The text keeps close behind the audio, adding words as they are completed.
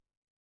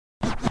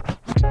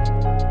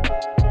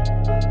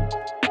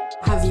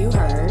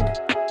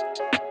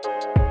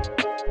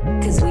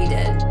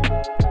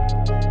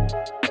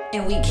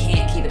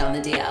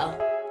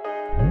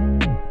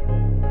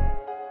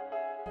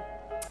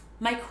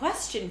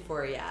question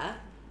for you.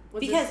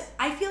 Because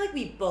I feel like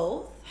we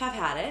both have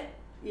had it.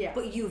 Yeah.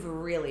 But you've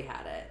really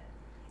had it.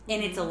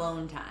 And it's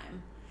alone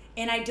time.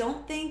 And I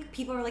don't think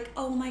people are like,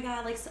 oh my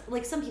God,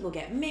 like some people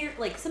get married,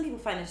 like some people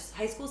find a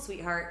high school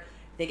sweetheart,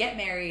 they get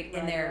married,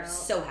 and they're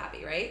so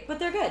happy, right? But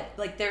they're good.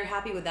 Like, they're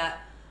happy with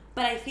that.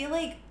 But I feel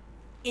like,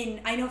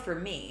 I know for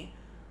me,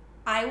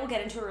 I will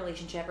get into a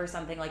relationship or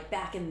something, like,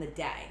 back in the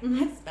day.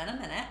 Mm-hmm. It's been a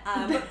minute.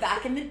 But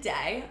back in the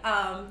day,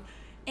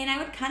 and I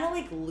would kind of,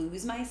 like,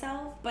 lose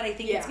myself. But I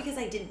think it's because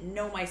I didn't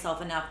know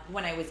myself enough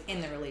when I was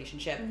in the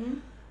relationship. Mm-hmm.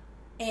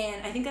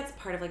 And I think that's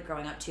part of, like,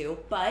 growing up, too.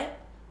 But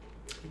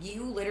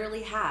you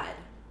literally had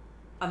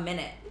a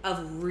minute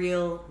of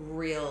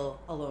real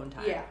alone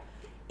time. Yeah.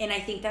 And I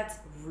think that's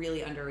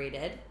really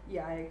underrated.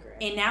 Yeah, I agree.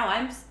 And now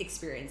I'm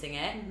experiencing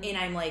it. Mm-hmm. And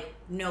I'm like,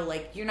 no,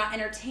 like, you're not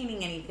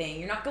entertaining anything.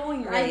 You're not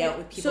going really out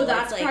with people. So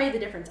that's like, probably the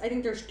difference. I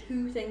think there's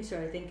two things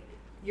to it. I think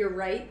you're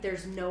right.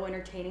 There's no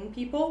entertaining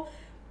people.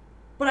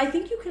 But I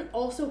think you can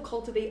also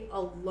cultivate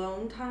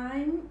alone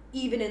time,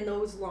 even in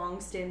those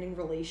long-standing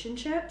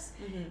relationships.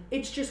 Mm-hmm.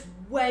 It's just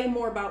way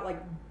more about,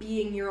 like,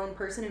 being your own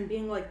person and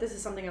being like, this is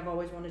something I've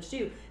always wanted to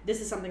do. This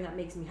is something that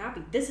makes me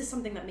happy. This is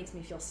something that makes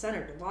me feel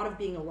centered. A lot of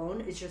being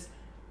alone is just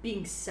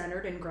being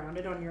centered and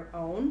grounded on your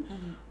own.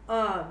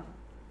 Mm-hmm.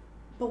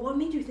 But what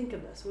made you think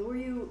of this? Were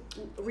you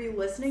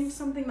listening to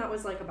something that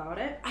was, like, about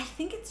it? I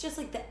think it's just,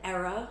 like, the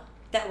era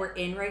that we're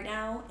in right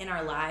now in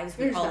our lives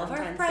with all of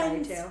our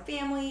friends,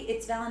 family.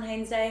 It's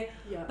Valentine's Day.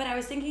 Yeah. But I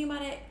was thinking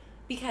about it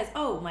because,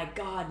 oh my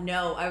God,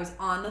 no. I was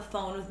on the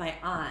phone with my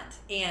aunt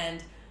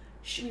and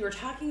we were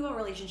talking about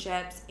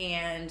relationships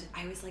and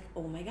I was like,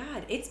 oh my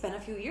God, it's been a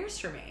few years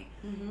for me.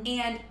 Mm-hmm.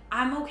 And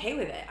I'm okay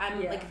with it.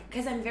 I'm like,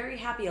 because I'm very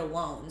happy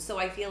alone. So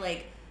I feel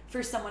like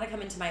for someone to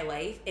come into my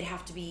life, it'd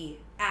have to be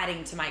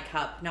adding to my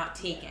cup, not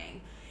taking. Yeah.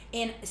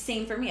 And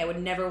same for me. I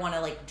would never want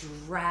to, like,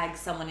 drag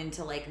someone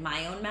into, like,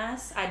 my own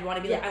mess. I'd want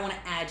to be like, I want to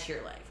add to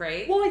your life,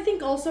 right? Well, I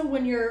think also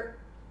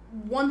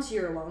once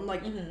you're alone,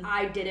 like, mm-hmm.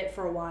 I did it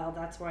for a while.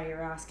 That's why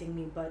you're asking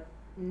me. But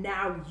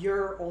now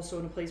you're also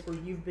in a place where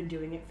you've been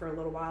doing it for a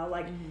little while.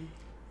 Like, mm-hmm.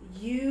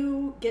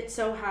 you get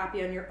so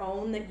happy on your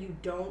own that you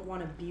don't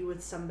want to be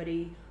with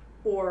somebody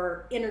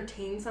or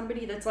entertain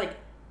somebody that's, like,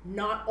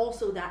 not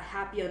also that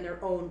happy on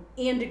their own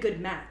and a good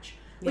match.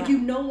 Like, you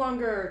no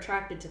longer are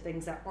attracted to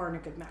things that aren't a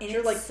good match. And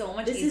you're like, so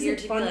much this easier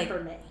isn't to fun be like,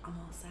 for me. I'm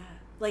all sad.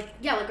 Like,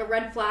 yeah, like a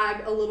red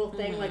flag, a little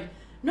thing. Mm-hmm. Like,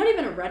 not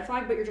even a red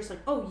flag, but you're just like,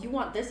 oh, you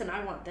want this and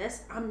I want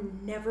this. I'm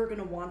never going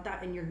to want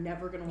that and you're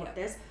never going to want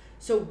this.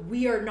 So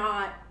we're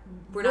not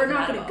going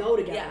to go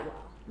together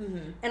well.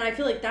 Mm-hmm. And I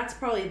feel like that's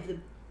probably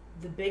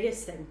the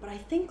biggest thing. But I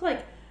think,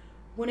 like,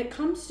 when it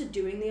comes to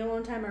doing the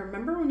alone time, I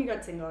remember when you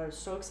got single, I was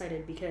so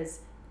excited because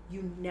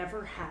you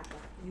never had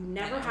that. You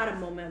never had a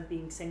moment of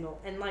being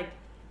single. And, like,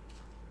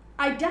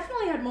 I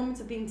definitely had moments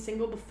of being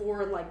single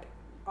before, like,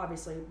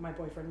 obviously my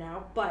boyfriend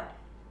now, but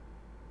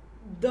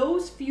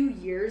those few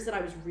years that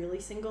I was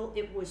really single,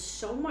 it was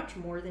so much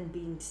more than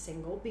being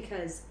single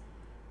because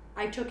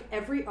I took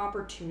every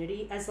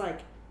opportunity as,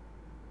 like,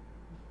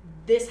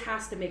 this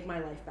has to make my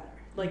life better.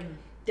 Like, mm-hmm.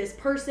 this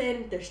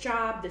person, this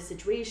job, this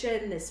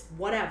situation, this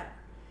whatever.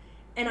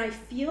 And I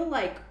feel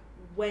like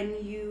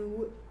when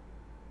you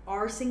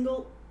are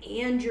single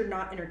and you're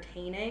not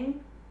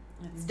entertaining,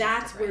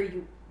 that's where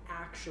you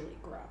actually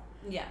grow.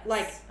 Yeah.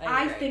 Like,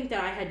 I think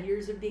that I had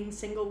years of being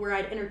single where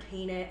I'd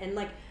entertain it and,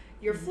 like,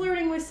 you're mm-hmm.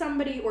 flirting with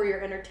somebody or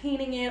you're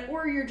entertaining it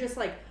or you're just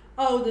like,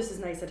 oh, this is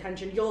nice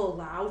attention. You'll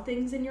allow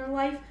things in your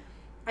life.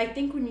 I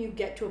think when you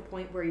get to a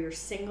point where you're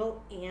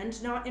single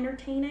and not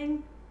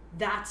entertaining,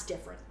 that's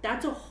different.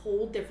 That's a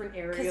whole different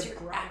area of growth.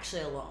 Because you're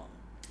actually alone.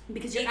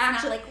 Because you're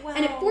actually, like, well,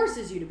 and it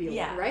forces you to be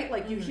alone, right?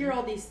 Like, you mm-hmm. hear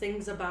all these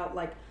things about,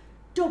 like,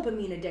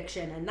 dopamine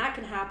addiction, and that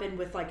can happen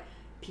with, like,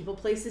 people,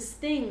 places,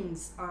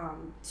 things,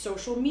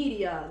 social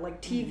media,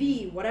 like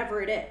TV, mm-hmm.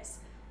 whatever it is.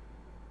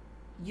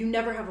 You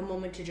never have a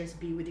moment to just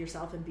be with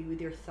yourself and be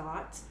with your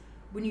thoughts.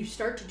 When you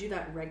start to do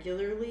that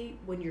regularly,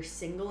 when you're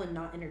single and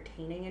not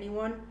entertaining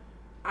anyone,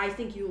 I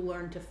think you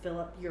learn to fill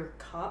up your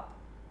cup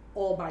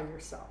all by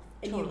yourself.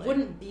 And you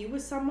wouldn't be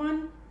with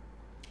someone,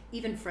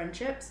 even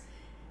friendships,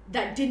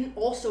 that didn't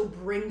also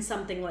bring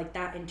something like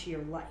that into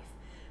your life.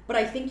 But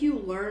I think you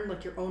learn,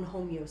 like, your own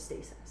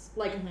homeostasis.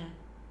 Like, mm-hmm.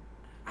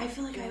 I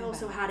feel like I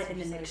also had it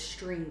in an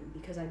extreme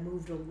because I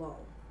moved alone.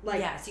 Like,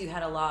 yeah, so you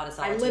had a lot of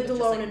solitude. I lived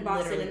alone in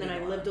Boston, and then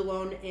I lived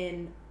alone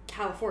in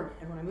California.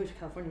 And when I moved to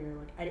California, you're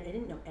like, I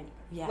didn't know anybody.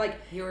 Yeah, like,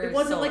 it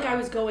wasn't like I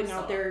was going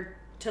out there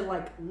to,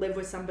 like, live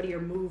with somebody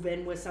or move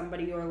in with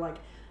somebody or, like,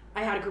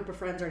 I had a group of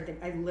friends or anything.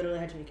 I literally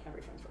had to make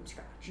every friend from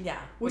scratch. Yeah.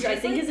 Which I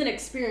think is an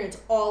experience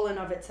all in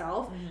of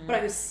itself. Mm-hmm. But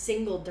I was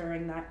single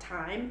during that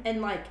time.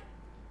 And, like,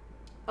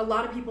 a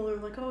lot of people are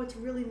like, oh, it's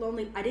really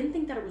lonely. I didn't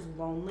think that it was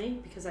lonely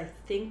because I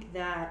think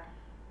that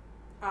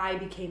I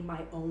became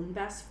my own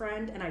best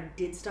friend and I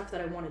did stuff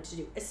that I wanted to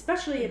do.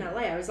 Especially in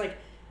LA. I was like,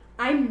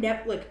 I'm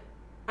not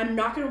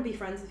going to be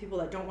friends with people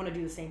that don't want to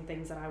do the same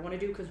things that I want to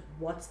do because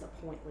what's the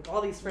point? Like,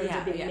 all these friends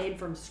are being made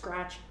from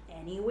scratch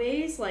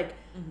anyways. Like,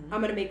 mm-hmm.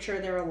 I'm going to make sure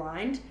they're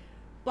aligned.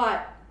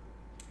 But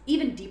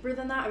even deeper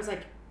than that, I was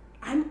like,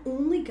 I'm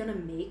only gonna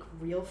make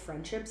real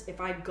friendships if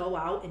I go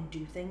out and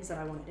do things that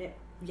I want to do.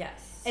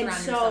 Yes. And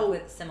Surround so yourself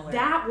with similar.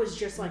 That was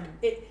just like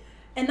it,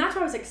 and that's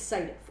why I was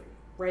excited for you,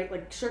 right?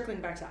 Like circling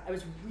back to that, I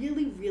was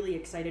really, really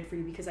excited for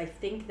you because I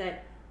think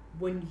that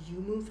when you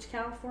moved to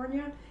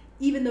California,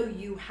 even though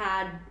you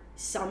had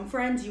some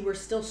friends, you were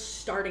still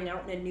starting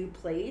out in a new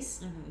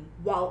place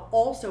while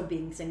also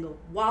being single,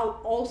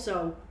 while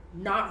also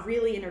not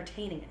really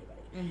entertaining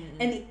anybody.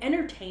 And the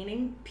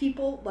entertaining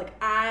people, like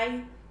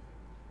I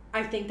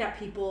think that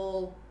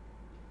people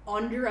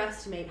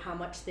underestimate how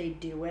much they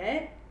do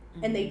it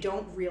and they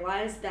don't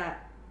realize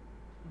that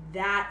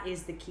that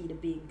is the key to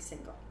being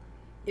single.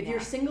 If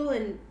you're single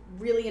and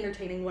really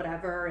entertaining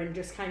whatever and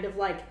just kind of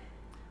like,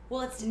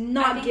 well, it's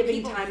not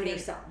giving time to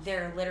yourself.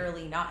 They're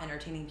literally not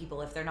entertaining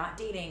people if they're not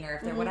dating or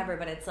if they're whatever,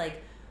 but it's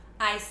like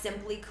I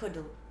simply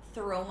could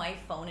throw my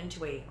phone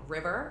into a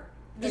river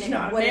and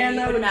it wouldn't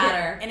even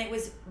matter. And it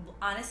was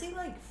honestly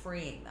like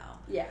freeing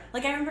though. Yeah.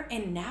 Like I remember,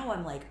 and now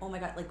I'm like, oh my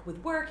God, like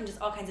with work and just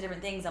all kinds of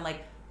different things, I'm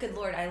like, good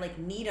Lord, I like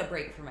need a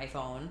break from my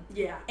phone.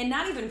 Yeah. And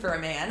not even for a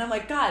man. I'm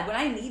like, God, when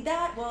I need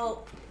that,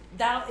 well,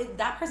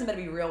 that person better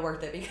be real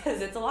worth it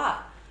because it's a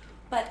lot.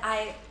 But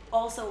I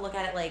also look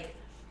at it like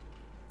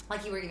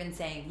you were even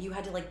saying, you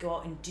had to like go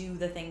out and do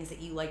the things that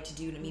you like to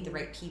do to meet the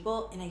right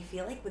people. And I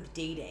feel like with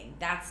dating,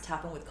 that's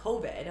tough. And with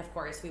COVID, of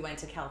course, we went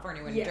to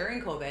California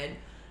during COVID,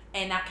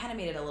 and that kind of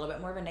made it a little bit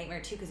more of a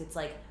nightmare too, because it's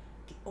like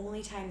the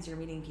only times you're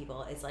meeting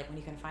people is like when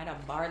you can find a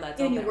bar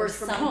that's open or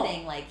something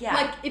home. Like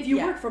if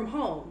you work from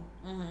home,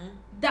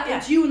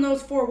 it's you in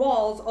those four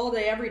walls all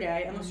day every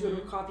day, unless you go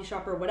to a coffee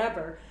shop or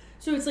whatever.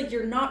 So it's like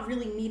you're not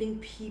really meeting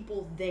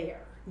people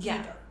there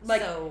either.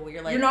 Like so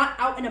you're not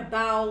out and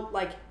about.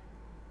 Like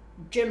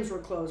gyms were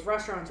closed,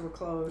 restaurants were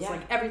closed,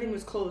 like everything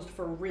was closed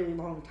for a really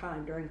long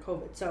time during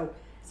COVID. So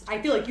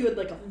I feel like you had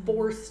like a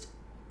forced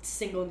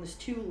singleness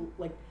too,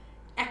 like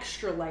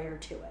extra layer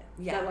to it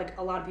that like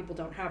a lot of people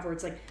don't have, where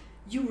it's like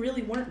you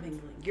really weren't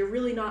mingling. You're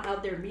really not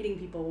out there meeting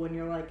people when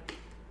you're like,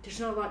 there's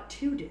not a lot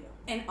to do.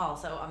 And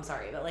also, I'm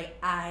sorry, but like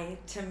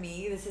to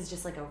me, this is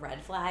just like a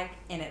red flag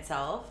in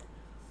itself.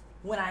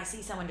 When I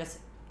see someone just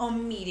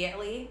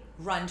immediately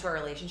run to a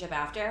relationship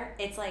after,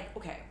 it's like,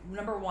 okay,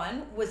 number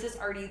one, was this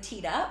already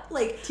teed up?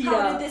 Like,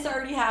 how did this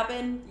already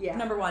happen? Yeah.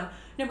 Number one.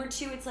 Number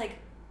two, it's like,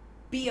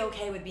 be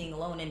okay with being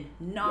alone, and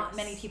not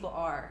many people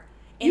are.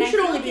 And you should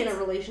only be in a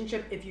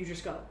relationship if you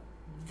just go,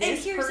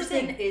 this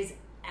person is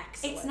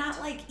excellent. It's not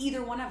like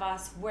either one of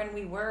us, when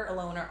we were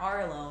alone or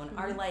are alone,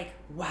 are like,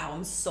 wow,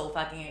 I'm so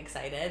fucking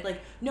excited.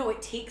 Like, no,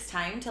 it takes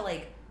time to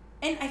like,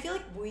 and I feel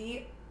like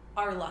we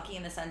are lucky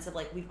in the sense of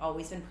like we've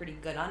always been pretty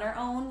good on our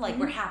own. Like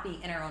we're happy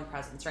in our own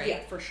presence, right?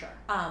 Yeah, for sure.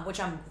 Which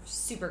I'm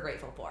super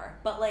grateful for.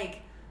 But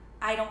like,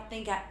 I don't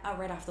think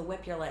right off the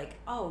whip you're like,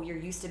 oh, you're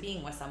used to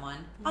being with someone.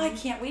 I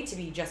can't wait to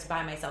be just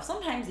by myself.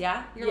 Sometimes,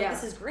 you're like,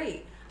 this is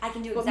great. I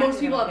can do exactly. But most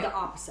people have the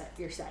opposite.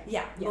 You're saying.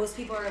 Yeah, most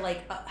people are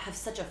like have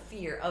such a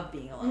fear of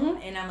being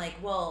alone, and I'm like,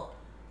 well,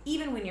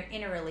 even when you're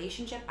in a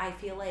relationship, I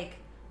feel like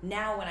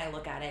now when I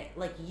look at it,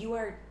 like you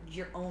are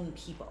your own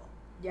people.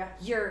 Yeah.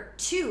 You're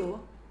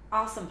two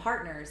awesome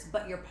partners,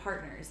 but you're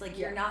partners. Like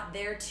you're not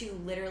there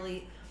to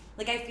literally,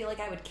 like I feel like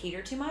I would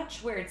cater too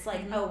much, where it's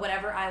like, oh,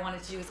 whatever I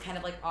wanted to do is kind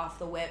of like off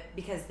the whip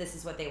because this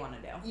is what they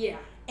want to do. Yeah.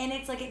 And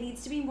it's like it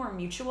needs to be more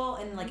mutual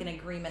and like an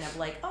agreement of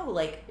like, oh,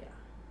 like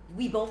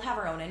we both have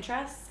our own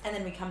interests, and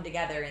then we come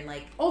together and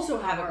like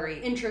also have our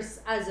interests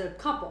as a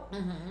couple.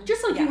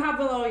 Just like you have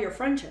with all your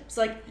friendships.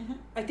 Like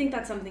I think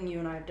that's something you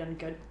and I have done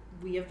good.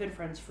 We have been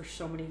friends for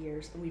so many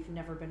years, and we've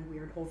never been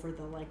weird over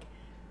the like,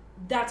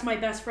 that's my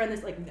best friend.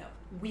 That's like, no.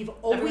 We've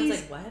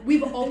always like, what?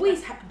 We've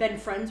always been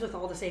friends with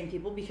all the same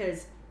people,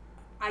 because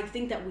I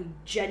think that we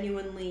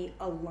genuinely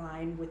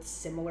align with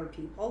similar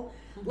people.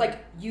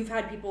 Like you've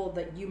had people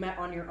that you met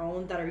on your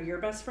own that are your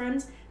best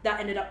friends that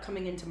ended up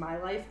coming into my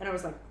life, and I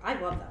was like, I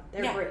love them.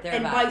 They're great.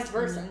 And vice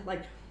versa.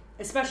 Like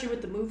especially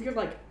with the move, you're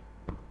like,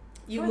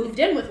 you moved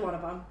in with one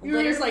of them.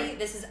 You're just like,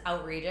 this is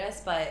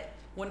outrageous, but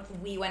when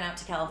we went out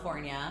to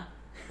California,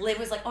 Liv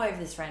was like, oh, I have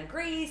this friend,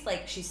 Grace.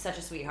 Like, she's such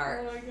a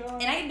sweetheart. Oh, my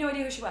God. And I had no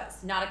idea who she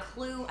was. Not a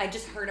clue. I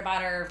just heard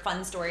about her,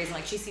 fun stories, and,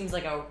 like, she seems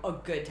like a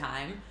good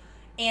time.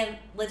 And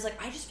Liv's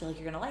like, I just feel like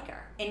you're going to like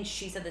her. And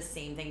she said the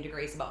same thing to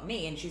Grace about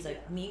me. And she's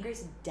like, me and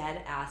Grace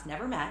dead ass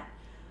never met.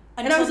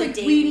 Until and I was the like,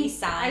 day we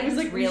signed. I was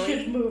like, really.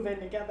 We should move in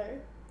together.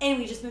 And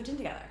we just moved in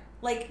together.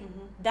 Like,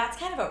 that's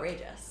kind of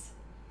outrageous.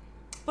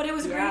 But it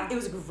was great. It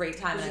was a great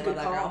time, and I love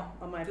that girl.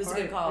 On my part. It was a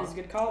good call. It was a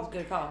good call. It was a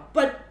good call.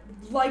 But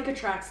like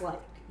attracts like.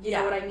 You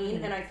know what I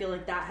mean? And I feel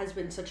like that has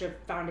been such a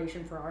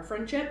foundation for our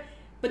friendship.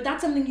 But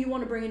that's something you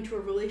want to bring into a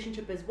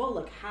relationship as well.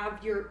 Like,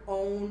 have your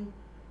own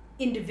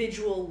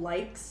individual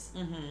likes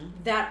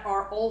that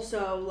are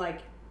also,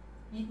 like,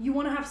 you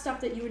want to have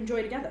stuff that you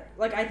enjoy together.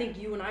 Like, I think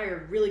you and I are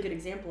a really good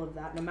example of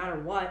that. No matter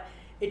what,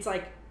 it's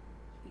like,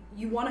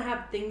 you want to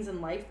have things in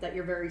life that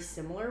you're very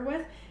similar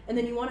with. And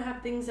then you want to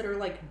have things that are,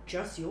 like,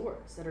 just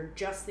yours. That are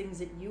just things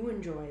that you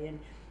enjoy. And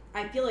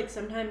I feel like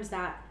sometimes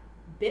that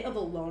bit of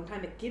alone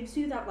time, it gives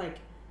you that, like,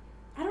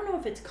 I don't know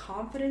if it's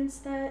confidence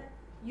that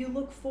you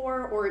look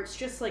for, or it's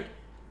just like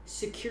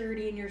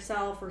security in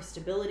yourself or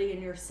stability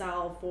in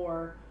yourself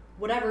or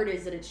whatever it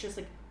is, that it's just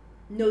like,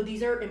 no,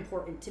 these are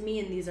important to me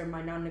and these are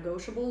my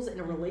non-negotiables in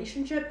a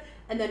relationship.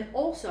 And then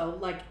also,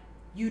 like,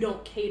 you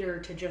don't cater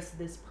to just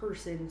this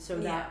person so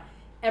that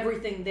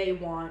everything they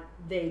want,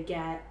 they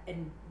get,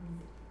 and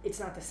it's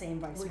not the same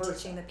vice versa. We're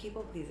teaching the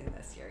people pleasing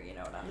this year, you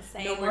know what I'm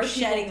saying? No, we're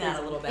shedding that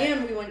a little bit.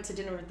 And we went to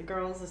dinner with the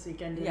girls this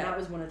weekend, and that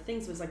was one of the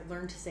things, was like,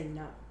 learn to say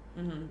no.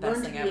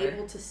 Learn to be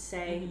able to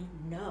say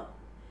no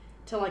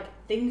to like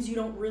things you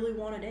don't really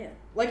want to do.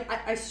 Like,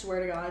 I swear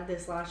to God,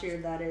 this last year,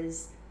 that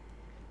is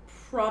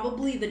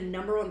probably the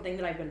number one thing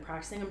that I've been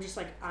practicing. I'm just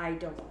like, I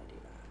don't want to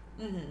do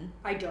that.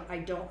 I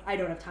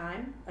don't have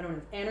time. I don't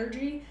have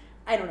energy.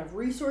 I don't have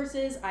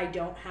resources. I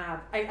don't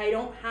have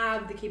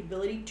the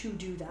capability to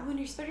do that. When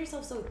you spread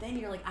yourself so thin,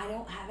 you're like, I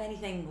don't have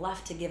anything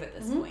left to give at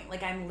this point.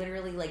 Like, I'm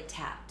literally like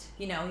tapped,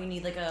 you know, you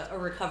need like a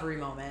recovery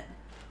moment.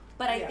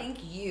 But I think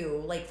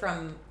you, like,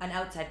 from an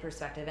outside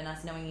perspective and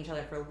us knowing each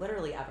other for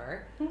literally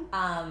ever,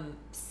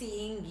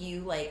 seeing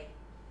you like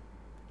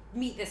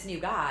meet this new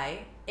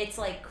guy, it's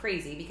like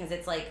crazy because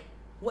it's like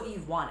what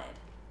you've wanted.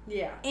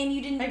 Yeah. And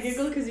you didn't... I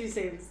giggle because you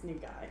say this new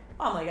guy.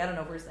 I'm like, I don't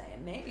know if we're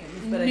saying names,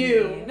 but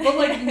new. But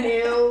like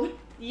new.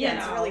 Yeah,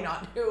 it's really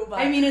not new, but...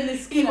 I mean, in the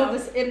scheme of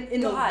this,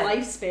 in the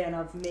lifespan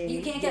of me.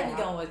 You can't get me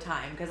going with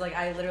time, because like,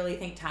 I literally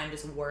think time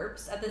just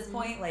warps at this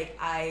point. Like,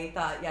 I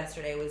thought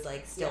yesterday was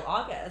like still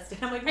August.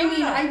 And I'm like, no,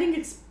 I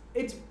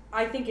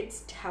think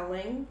it's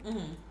telling.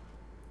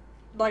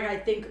 Like, I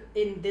think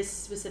in this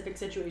specific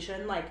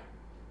situation, like,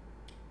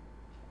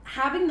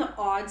 having the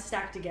odds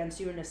stacked against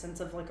you in a sense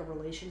of like a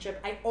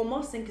relationship, I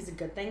almost think is a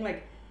good thing.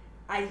 Like,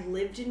 I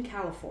lived in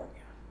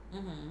California.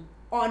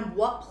 On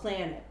what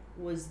planet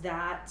was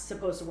that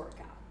supposed to work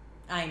out?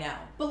 I know.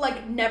 But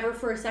like, never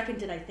for a second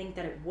did I think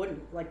that it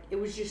wouldn't. Like, it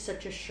was just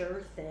such a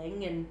sure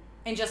thing.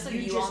 And just so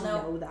you all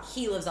know that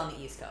he lives on the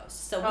East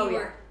Coast. So we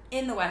were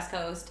in the West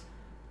Coast,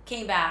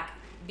 came back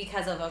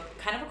because of a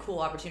kind of a cool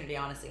opportunity,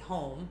 honestly,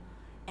 home.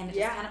 And it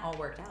just kind of all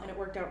worked out. And it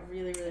worked out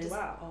really, really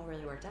well. All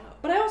really worked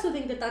out. But I also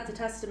think that that's a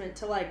testament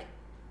to, like,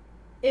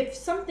 if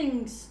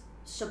something's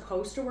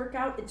supposed to work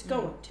out, it's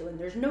going to. And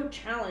there's no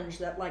challenge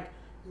that, like,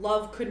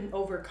 love couldn't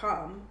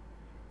overcome.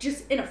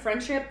 Just in a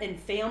friendship, in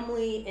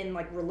family, in,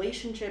 like,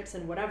 relationships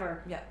and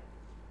whatever. Yeah.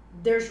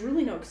 There's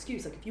really no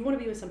excuse. Like, if you want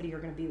to be with somebody,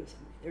 you're going to be with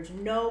somebody. There's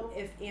no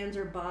ifs, ands,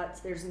 or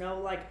buts. There's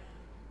no, like,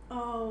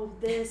 oh,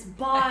 this,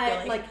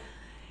 but, like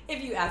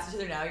if you ask each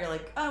other now, you're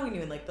like, oh, we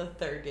knew in like the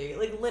third date,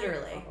 like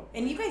literally. Oh.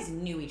 And you guys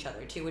knew each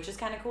other too, which is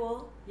kind of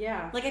cool.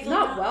 Yeah. Like, I feel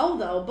not well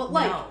though, but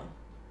like, no.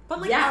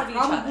 But like, love each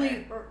probably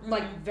other.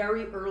 Like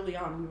very early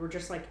on, we were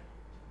just like,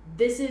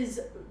 this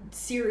is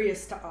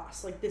serious to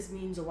us. Like, this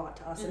means a lot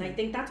to us, and I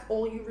think that's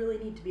all you really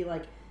need to be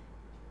like.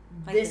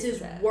 This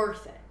is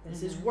worth it.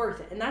 This is worth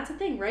it, and that's the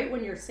thing, right?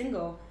 When you're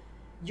single,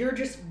 you're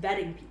just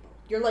vetting people.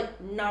 You're like,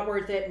 not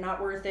worth it,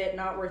 not worth it,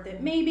 not worth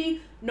it.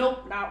 Maybe,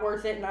 nope, not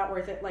worth it, not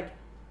worth it. Like,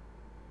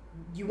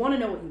 you want to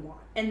know what you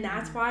want. And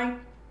that's why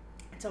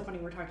it's so funny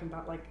we're talking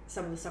about, like,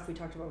 some of the stuff we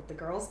talked about with the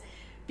girls,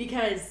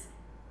 because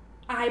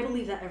I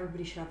believe that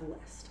everybody should have a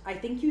list. I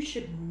think you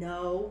should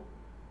know,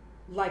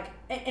 like,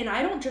 and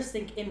I don't just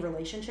think in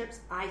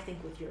relationships, I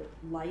think with your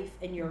life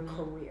and your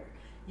career.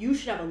 You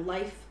should have a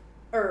life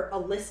or a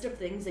list of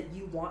things that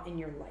you want in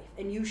your life,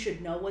 and you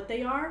should know what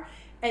they are,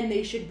 and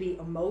they should be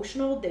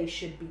emotional, they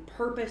should be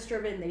purpose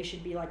driven, they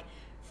should be like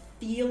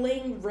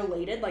feeling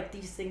related. Like,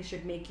 these things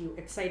should make you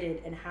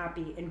excited and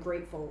happy and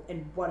grateful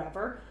and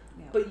whatever.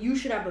 Yeah. But you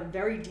should have a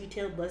very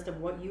detailed list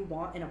of what you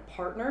want in a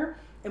partner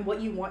and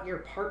what you want your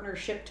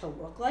partnership to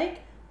look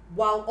like,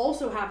 while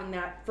also having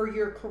that for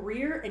your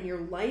career and your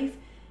life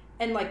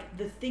and like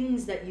the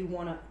things that you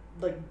want to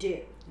like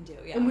do.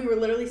 Yeah. And we were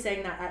literally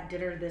saying that at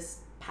dinner this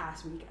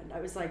past weekend.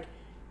 I was like,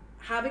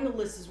 having a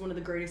list is one of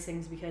the greatest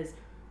things, because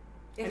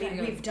I mean,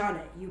 we've done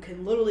it. You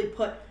can literally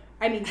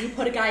you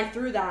put a guy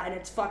through that and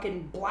it's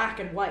fucking black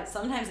and white.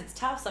 Sometimes it's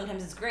tough,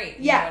 sometimes it's great.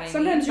 Yeah,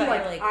 sometimes you're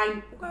like,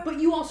 but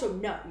you also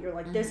know. You're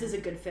like, this is a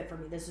good fit for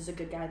me. This is a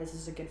good guy. This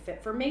is a good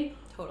fit for me.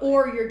 Totally.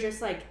 Or you're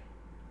just like,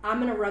 I'm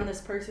going to run this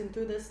person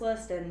through this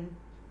list and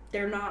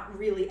they're not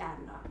really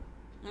adding up.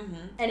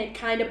 And it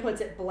kind of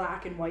puts it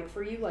black and white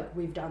for you. Like,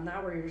 we've done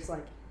that where you're just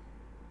like,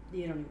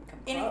 you don't even come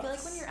close. And I feel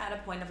like when you're at a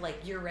point of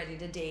like, you're ready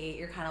to date,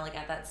 you're kind of like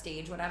at that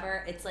stage,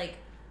 whatever, it's like,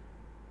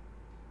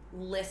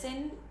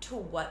 listen to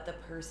what the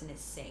person is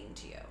saying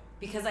to you,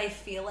 because I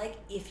feel like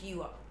if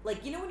you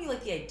like, you know, when you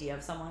like the idea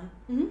of someone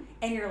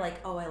and you're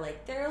like, oh, I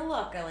like their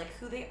look, I like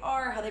who they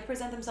are, how they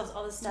present themselves,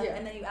 all this stuff,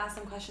 and then you ask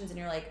them questions and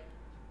you're like,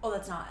 oh,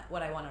 that's not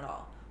what I want at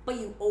all, but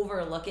you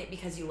overlook it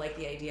because you like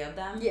the idea of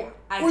them.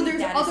 I think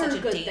that is such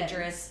a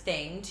dangerous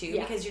thing too,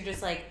 because you're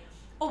just like,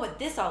 oh, but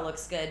this all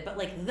looks good, but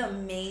like the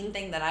main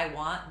thing that I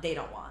want, they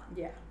don't want.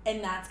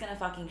 And that's gonna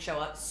fucking show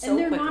up so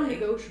quickly. And they're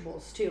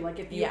non-negotiables too. Like,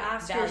 if you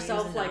ask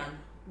yourself like,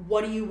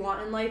 what do you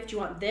want in life? Do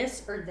you want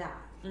this or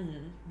that?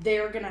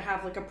 They're going to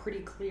have like a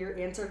pretty clear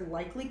answer,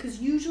 likely, because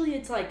usually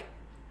it's like,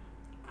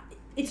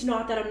 it's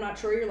not that I'm not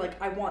sure. You're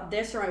like, I want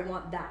this or I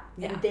want that.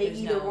 Yeah, and they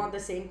either want the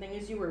same thing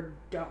as you or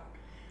don't.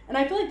 And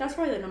I feel like that's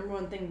probably the number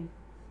one thing.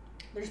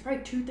 There's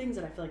probably 2 things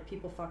that I feel like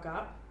people fuck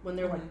up when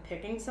they're like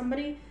picking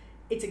somebody.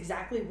 It's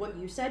exactly what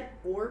you said,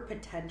 or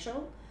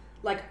potential.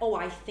 Like, oh,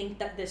 I think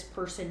that this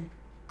person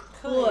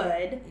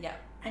could. Yeah.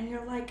 And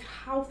you're like,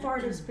 how far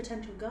does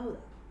potential go though?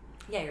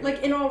 Yeah, you're like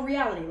right. In all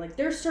reality, like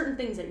there's certain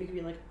things that you could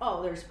be like,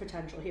 oh, there's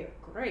potential here.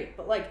 Great.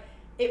 But like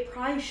it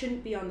probably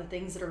shouldn't be on the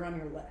things that are on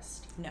your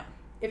list. No.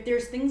 If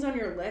there's things on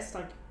your list,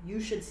 like you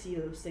should see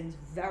those things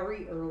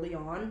very early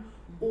on,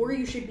 or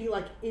you should be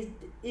like,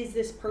 is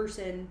this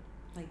person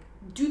like,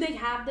 do they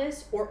have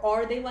this, or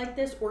are they like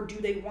this, or do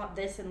they want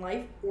this in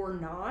life or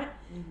not?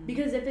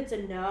 Because if it's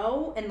a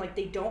no, and like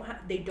they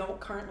don't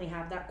currently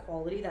have that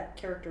quality, that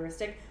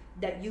characteristic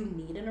that you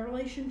need in a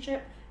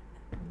relationship,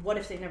 what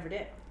if they never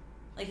did?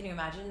 Like, can you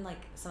imagine, like,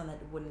 someone that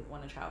wouldn't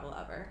want to travel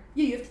ever?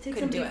 Yeah, you have to take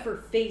somebody for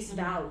face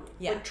value.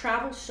 Yeah. Like,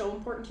 travel's so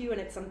important to you,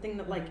 and it's something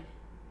that, like,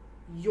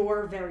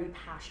 you're very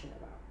passionate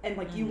about. And,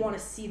 like, you want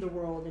to see the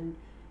world and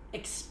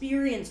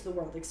experience the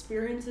world.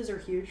 Experiences are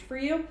huge for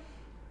you.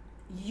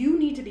 You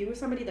need to be with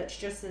somebody that's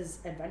just as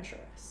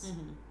adventurous.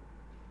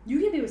 You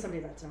can be with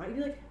somebody that's not. You'd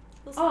be like,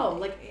 oh,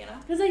 like, you know?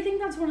 Because I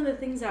think that's one of the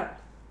things that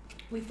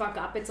we fuck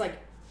up. It's like,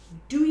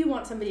 do you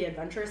want somebody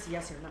adventurous?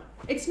 Yes or no?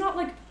 It's not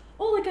like,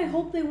 oh, like, I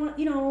hope they want,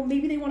 you know,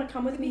 maybe they want to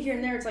come with me here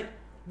and there. It's like,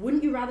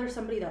 wouldn't you rather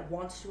somebody that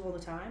wants to all the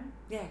time?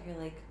 Yeah, you're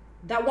like...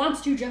 That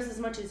wants to just as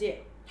much as you.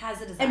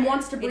 Has a desire. And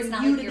wants to bring you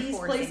like to these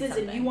places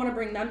and you want to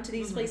bring them to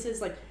these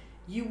places. Like,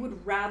 you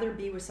would rather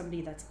be with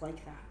somebody that's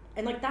like that.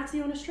 And, like, that's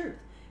the honest truth.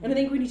 And I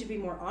think we need to be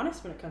more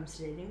honest when it comes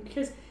to dating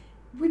because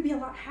we'd be a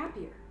lot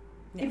happier.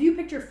 Yeah. If you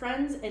picked your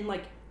friends and,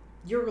 like,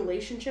 your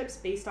relationships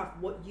based off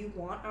what you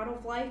want out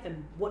of life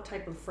and what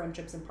type of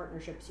friendships and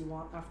partnerships you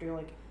want after,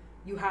 like,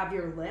 you have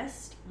your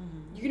list,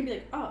 you're going to be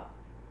like, oh,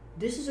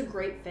 this is a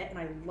great fit and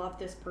I love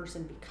this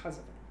person because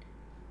of it.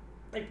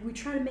 Like, we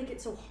try to make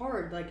it so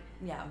hard. Like,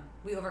 yeah,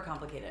 we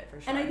overcomplicate it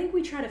for sure. And I think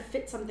we try to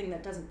fit something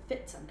that doesn't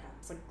fit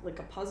sometimes. Like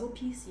a puzzle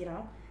piece, you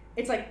know?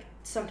 It's like,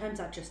 sometimes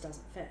that just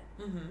doesn't fit.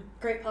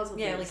 Great puzzle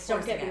piece. Like,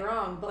 don't get me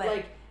wrong. But,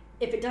 like,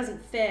 if it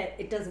doesn't fit,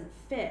 it doesn't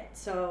fit.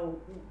 So,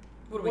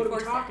 what are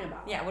we talking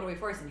about? Yeah, what are we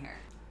forcing here?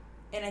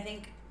 And I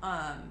think,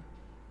 not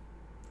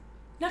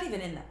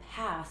even in the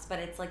past, but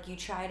it's like you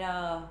try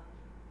to,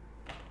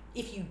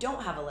 if you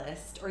don't have a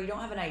list or you don't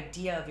have an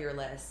idea of your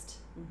list,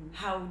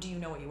 how do you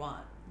know what you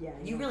want? Yeah.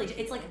 You really,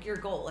 it's like your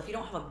goal. If you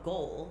don't have a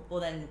goal,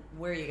 well then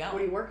where are you going?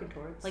 What are you working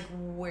towards? Like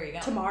where are you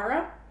going?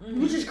 Tomorrow?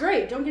 Which is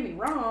great, don't get me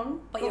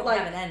wrong. But you don't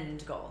have an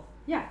end goal.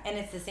 Yeah. And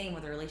it's the same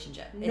with a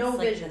relationship. No it's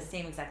vision. Like the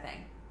same exact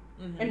thing.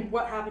 And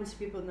what happens to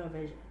people with no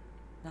vision?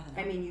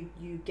 Nothing. I mean,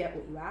 you get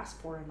what you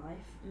ask for in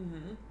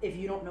life. If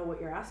you don't know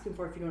what you're asking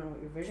for, if you don't know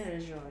what your vision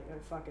is, you're like, oh,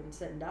 fucking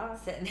sitting duck.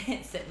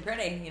 Sitting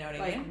pretty, you know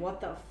what I mean? Like, what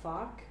the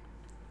fuck?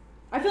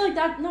 I feel like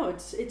that, no,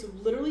 it's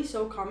literally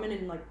so common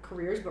in, like,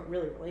 careers, but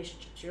really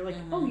relationships. You're like,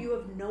 oh, you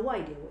have no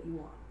idea what you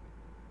want.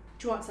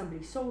 Do you want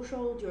somebody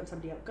social? Do you want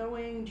somebody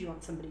outgoing? Do you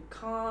want somebody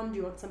calm? Do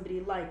you want somebody,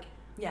 like,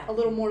 a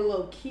little more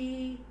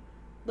low-key?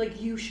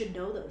 Like, you should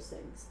know those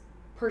things.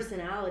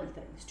 Personality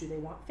things. Do they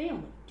want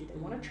family? Do they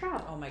want to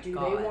travel? Oh, my God.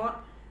 God. Do they want,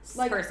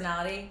 like...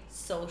 Personality,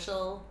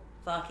 social,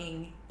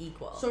 fucking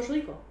equal. Social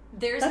equal.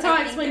 That's how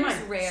I explain mine.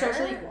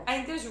 Social equal. I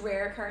think there's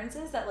rare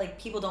occurrences that, like,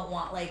 people don't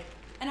want, like...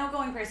 An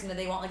outgoing person, do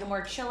they want like a more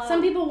chill out?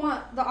 Some people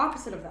want the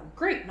opposite of them.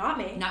 Great, not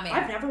me. Not me.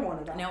 I've never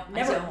wanted that. No,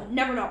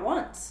 never, not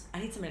once. I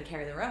need somebody to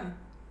carry the room.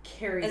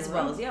 As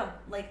well as you.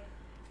 Like,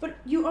 but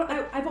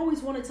I've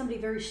always wanted somebody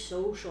very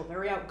social,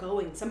 very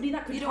outgoing, somebody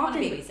that could talk to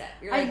me. You don't want to babysit.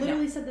 You're like, I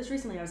literally said this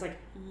recently. I was like,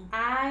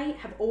 I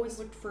have always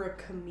looked for a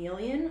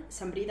chameleon,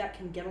 somebody that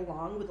can get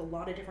along with a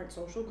lot of different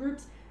social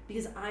groups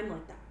because I'm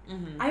like that.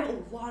 I have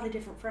a lot of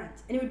different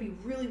friends, and it would be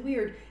really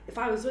weird if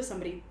I was with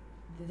somebody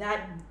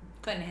that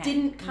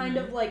didn't kind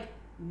of like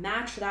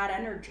match that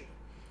energy.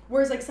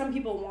 Whereas like some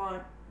people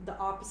want the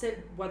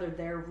opposite, whether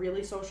they're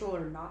really social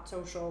or not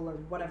social or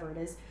whatever it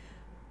is.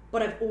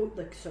 But I've always,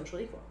 like,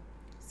 social equal.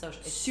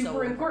 It's super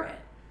so important.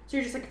 So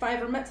you're just like, if I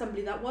ever met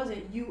somebody that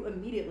wasn't, you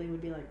immediately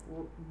would be like,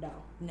 well,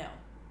 no,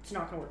 it's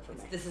not gonna work for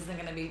me. This isn't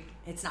gonna be.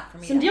 It's not for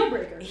me. Some deal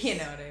breakers. You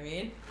know what I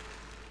mean?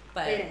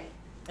 But it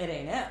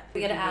ain't it.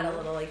 We gotta add a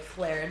little like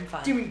flair and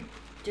fun.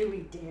 Do we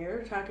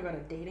dare talk about a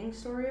dating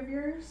story of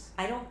yours?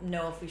 I don't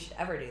know if we should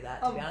ever do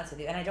that, to be honest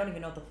with you. And I don't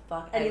even know what the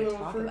fuck I would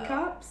talk about. Any little fruit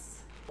cups?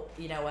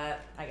 You know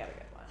what? I got a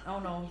good one. Oh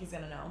no, he's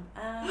gonna know.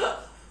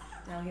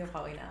 No, he'll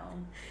probably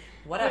know.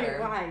 Whatever. Wait,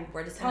 why?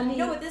 We're just gonna...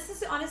 No, this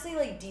is honestly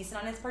like decent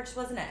on his part, just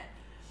wasn't it?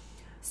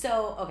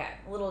 So, okay,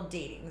 a little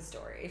dating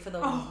story. For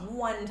the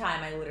one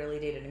time I literally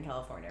dated in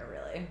California,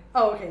 really.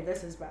 Oh, okay,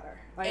 this is better.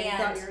 I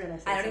thought you were gonna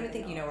say I don't even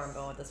think you know where I'm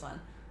going with this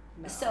one.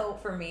 No. So,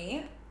 for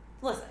me,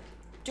 listen,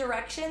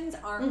 directions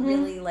aren't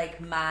really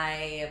like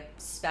my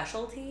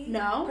specialty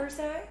per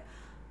se.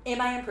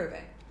 Am I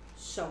improving?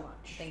 So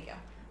much. Thank you.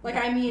 Like,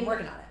 I mean, I'm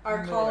working on it.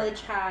 Our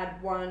college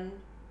had one,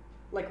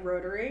 like,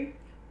 rotary,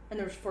 and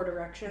there was 4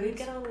 directions. We'd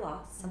get a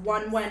lost.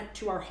 One went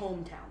to our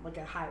hometown, like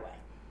a highway.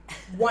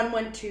 One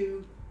went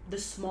to the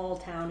small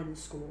town and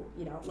school,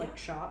 like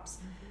shops.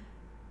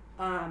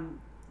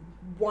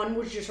 One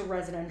was just a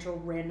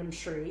residential random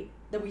street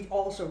that we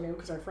also knew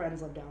because our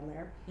friends lived down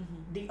there.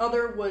 The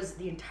other was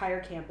the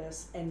entire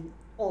campus and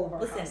all of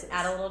our houses.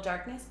 Add a little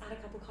darkness, add a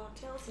couple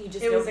cocktails.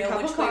 It was a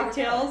couple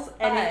cocktails,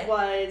 and it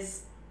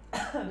was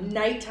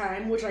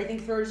nighttime, which I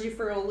think throws you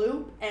for a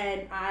loop,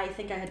 and I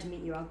think I had to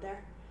meet you out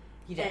there.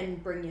 You did.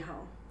 And bring you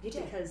home. You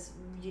did. Because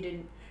you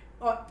didn't...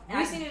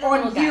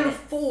 on year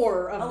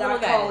 4 of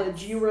that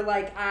college, you were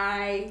like,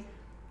 I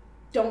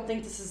don't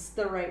think this is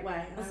the right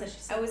way.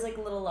 I was like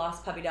a little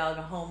lost puppy dog,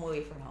 home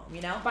away from home,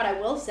 But I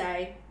will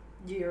say,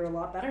 you're a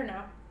lot better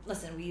now.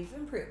 Listen, we've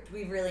improved.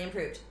 We've really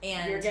improved.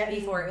 And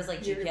before it was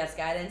like GPS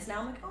guidance.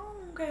 Now I'm like, oh,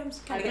 okay, I'm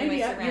just kind of getting my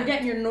way around. You're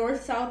getting your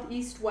north, south,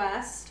 east,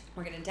 west.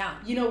 We're getting down.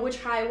 You know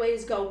which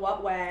highways go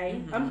what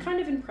way. I'm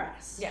kind of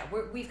impressed. Yeah,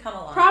 we've come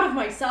along. Proud of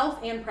myself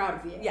and proud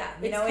of you. Yeah,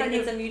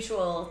 it's a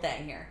mutual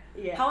thing here.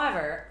 Yeah.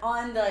 However,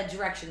 on the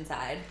direction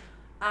side,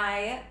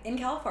 in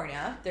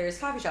California, there's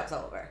coffee shops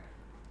all over.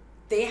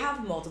 They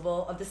have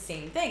multiple of the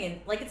same thing,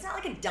 and like it's not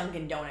like a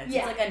Dunkin' Donuts.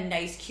 Yeah. It's like a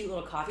nice, cute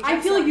little coffee shop. I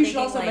feel like you should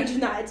also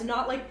mention that it's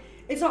not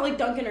like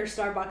Dunkin' or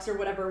Starbucks or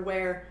whatever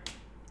where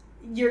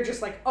you're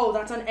just like, oh,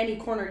 that's on any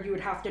corner. You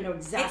would have to know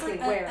exactly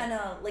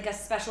where. Like a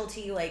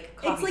specialty like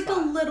coffee It's like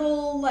spot. a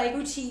little like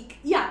boutique.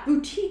 Yeah,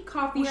 boutique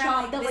coffee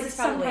shop that like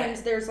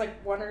sometimes there's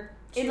like one or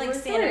two in like or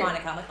Santa three.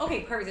 Monica. I'm like,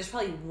 okay, perfect. There's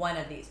probably one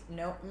of these.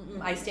 No,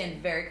 I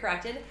stand very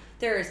corrected.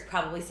 There's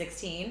probably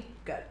 16.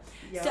 Good.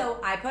 Yep. So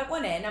I put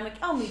one in. I'm like,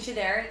 I'll meet you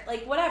there.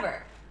 Like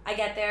whatever. I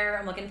get there.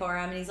 I'm looking for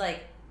him, and he's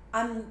like,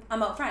 I'm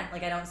out front.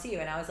 Like I don't see you.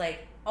 And I was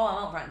like, oh,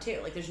 I'm out front too.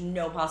 Like there's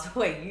no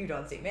possible way you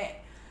don't see me.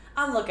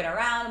 I'm looking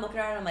around.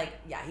 I'm like,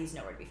 yeah, he's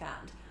nowhere to be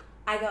found.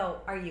 I go,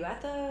 are you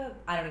at the?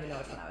 I don't even know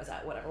which one I was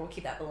at. Whatever. We'll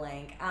keep that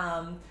blank.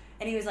 And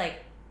he was like,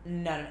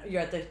 no,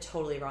 you're at the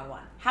totally wrong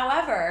one.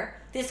 However,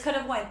 this could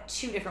have went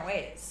 2 different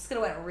ways. This could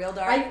have went real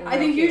dark. I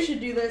think you should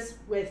do this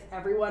with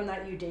everyone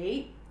that you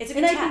date. It's a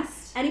good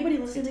test. Anybody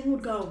listening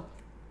would go,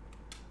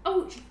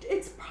 oh,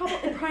 it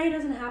probably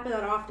doesn't happen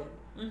that often.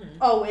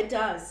 Oh, it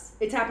does.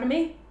 It's happened to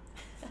me.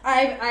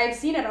 I've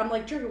seen it. I'm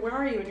like, Jerry, where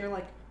are you? And you're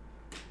like,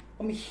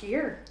 I'm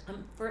here.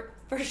 I'm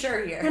for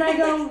sure here. And I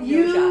go,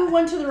 you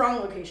went to the wrong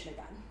location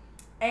again.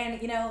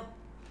 And,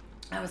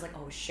 I was like,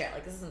 oh, shit.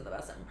 Like, this isn't the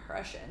best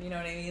impression. You know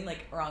what I mean?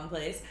 Like, wrong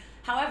place.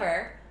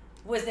 However,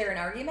 was there an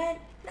argument?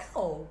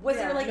 No. Was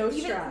there, like,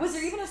 was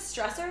there even a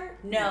stressor?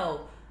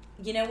 No.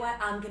 You know what?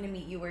 I'm going to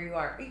meet you where you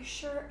are. Are you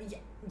sure?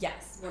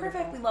 Yes. Wonderful.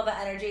 Perfect. We love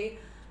that energy.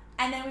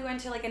 And then we went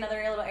to, like,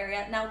 another little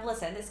area. Now,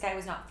 listen, this guy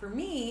was not for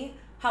me.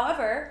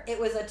 However, it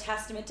was a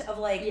testament of,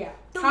 like,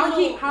 how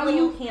you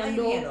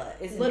handle it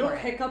is little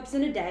important. Hiccups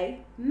in a day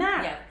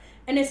matter. Yeah.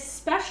 And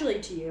especially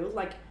to you,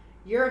 like,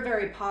 you're a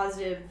very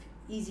positive,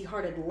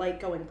 easy-hearted,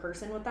 light-going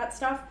person with that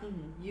stuff.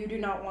 You do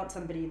not want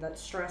somebody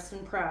that's stressed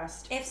and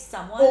pressed. If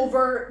someone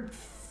over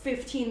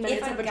 15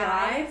 minutes of a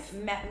drive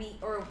met me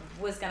or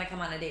was gonna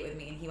come on a date with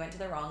me and he went to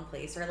the wrong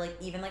place or like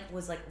even like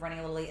was like running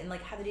a little late and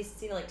like had the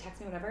decency to like text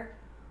me whatever,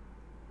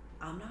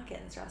 I'm not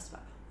getting stressed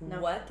about it. No.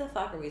 What the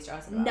fuck are we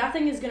stressed about?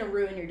 Nothing is gonna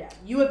ruin your day.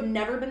 You have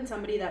never been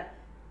somebody that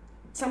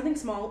something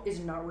small is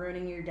not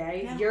ruining your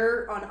day. No.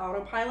 You're on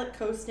autopilot,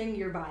 coasting,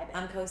 you're vibing.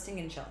 I'm coasting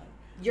and chilling.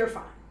 You're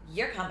fine.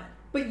 You're coming.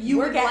 But you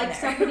would like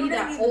somebody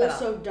that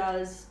also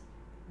does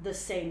the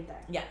same thing.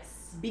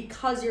 Yes.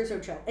 Because you're so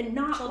chill. And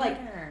not chill like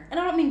dinner. And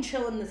I don't mean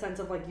chill in the sense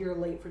of like you're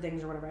late for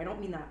things or whatever. I don't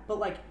mean that. But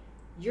like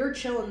you're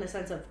chill in the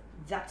sense of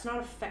that's not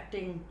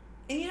affecting.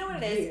 And you know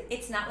what it is?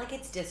 It's not like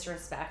it's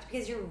disrespect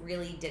because you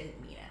really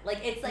didn't mean it.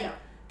 Like it's like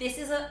this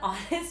is an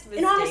honest mistake.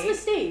 An honest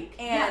mistake.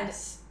 And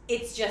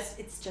it's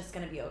just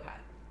gonna be okay.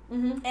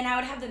 And I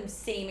would have the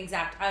same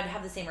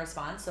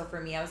response. So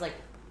for me, I was like,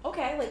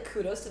 okay, like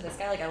kudos to this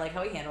guy. Like I like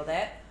how he handled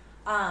it.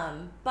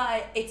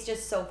 But it's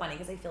just so funny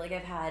because I feel like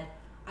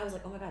I was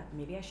like, oh my god,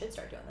 maybe I should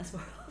start doing this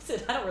more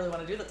often. I don't really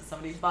want to do that to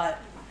somebody, but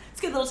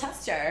it's a good little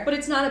tester. But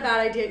it's not a bad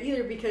idea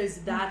either because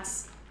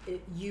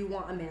you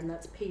want a man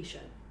that's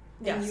patient.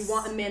 Yes. And you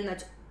want a man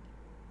that's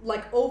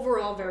like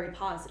overall very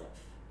positive.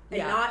 And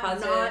not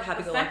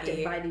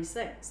affected by these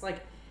things.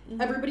 Like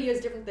everybody has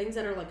different things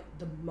that are like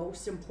the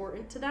most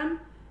important to them.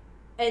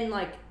 And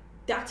like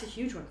that's a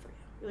huge one for you.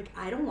 You're like,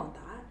 I don't want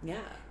that. Yeah.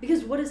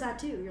 Because what does that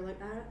do? You're like,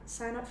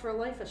 sign up for a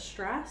life of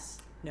stress?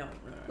 No.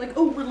 Like,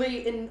 oh, we're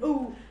late and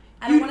oh,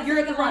 I don't want to feel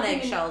like I'm on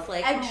eggshells.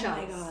 Like,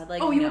 eggshells. Oh my god.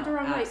 Like, you went the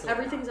wrong way.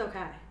 Everything's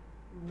okay.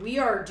 We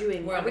are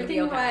doing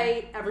everything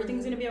right.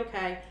 Everything's going to be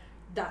okay.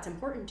 That's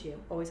important to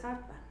you. Always have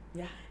been.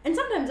 Yeah. And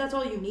sometimes that's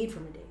all you need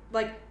from a date.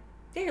 Like,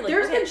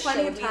 there's been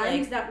plenty of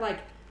times that, like,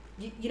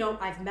 you know,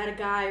 I've met a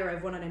guy or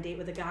I've went on a date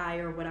with a guy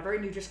or whatever,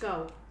 and you just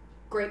go,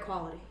 great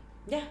quality.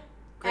 Yeah.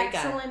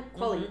 Excellent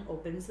quality.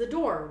 Opens the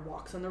door,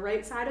 walks on the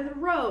right side of the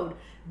road,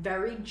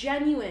 very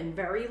genuine,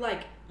 very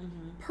like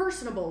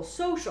personable,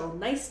 social,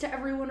 nice to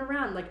everyone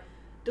around. Like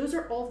those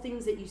are all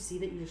things that you see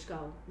that you just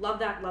go, love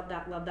that, like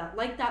that,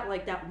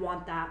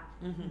 want that.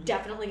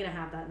 Definitely gonna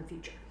have that in the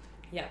future.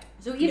 Yeah.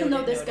 So even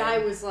though this guy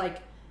was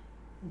like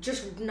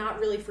just not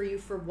really for you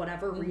for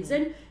whatever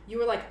reason, you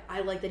were like,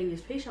 I like that he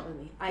was patient with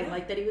me. I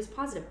like that he was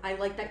positive. I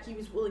like that he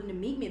was willing to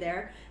meet me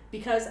there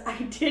because I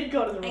did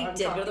go to the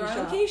wrong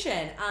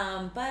location.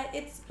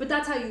 But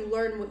that's how you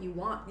learn what you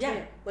want. Yeah.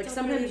 Too. Like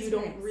sometimes you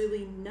don't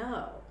really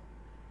know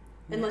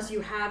unless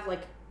you have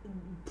like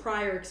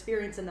prior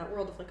experience in that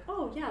world of like,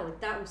 oh yeah,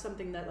 like that was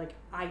something that like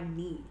I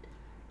need.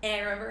 And I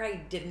remember I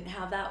didn't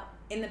have that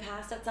in the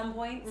past at some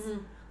points,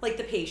 like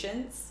the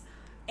patience.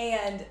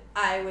 And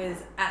I was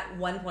at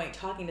one point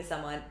talking to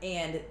someone,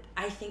 and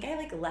I think I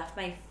like left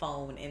my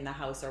phone in the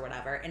house or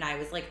whatever, and I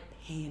was like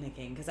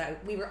panicking because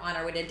we were on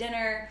our way to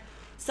dinner.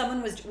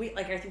 Someone was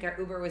I think our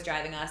Uber was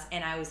driving us,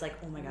 and I was like,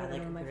 oh my god,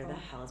 like where the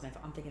hell is my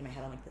phone? I'm thinking in my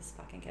head, I'm like, this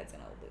fucking kid's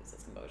gonna lose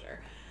his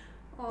composure.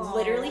 Aww.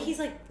 Literally, he's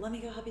like, let me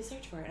go help you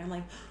search for it, and I'm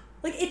like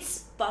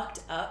it's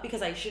fucked up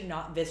because I should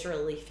not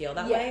viscerally feel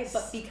that way,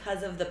 but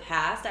because of the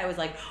past, I was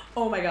like,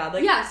 oh my god,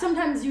 like yeah,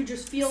 sometimes you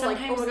just feel like,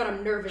 oh my god,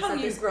 I'm nervous that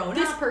this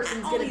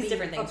person's all gonna these be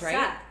different things, upset.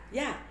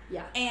 right?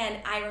 Yeah. And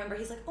I remember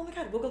he's like, oh my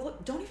god, we'll go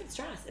look, don't even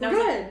stress. And I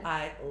was good. Like,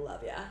 I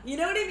love ya. You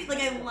know what I mean? Like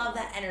I love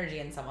that energy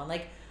in someone.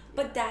 Like,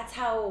 but that's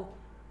how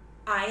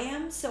I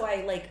am, so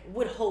I like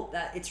would hope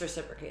that it's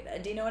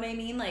reciprocated. Do you know what I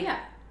mean? Like yeah,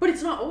 but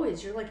it's not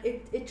always. You're like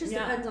it just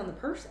depends on the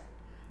person.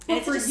 And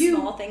it's such a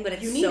small thing, but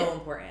it's so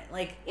important.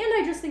 Like, and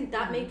I just think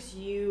that makes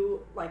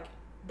you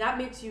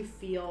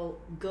feel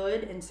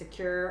good and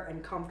secure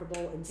and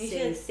comfortable and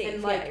safe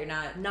and like you're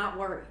not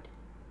worried.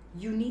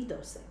 You need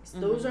those things.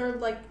 Those are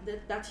like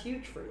that's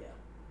huge for you.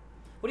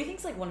 What do you think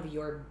is like one of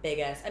your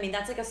biggest? I mean,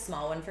 that's like a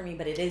small one for me,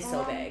 but it is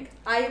so big.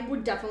 I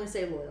would definitely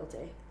say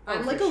loyalty.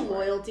 I'm like a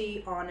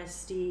loyalty,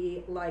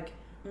 honesty, like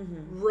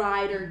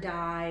ride or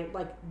die.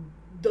 Like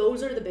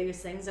those are the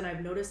biggest things, and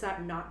I've noticed that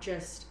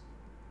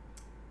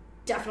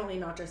definitely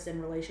not just in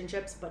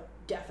relationships, but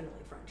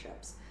definitely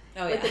friendships.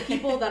 Oh, yeah. Like the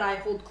people that I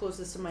hold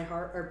closest to my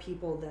heart are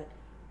people that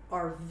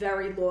are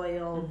very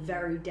loyal,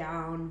 very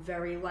down,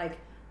 very like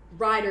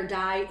ride or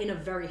die in a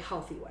very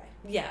healthy way.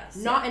 Yes.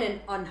 Not in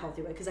an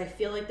unhealthy way, because I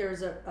feel like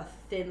there's a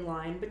thin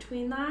line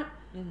between that.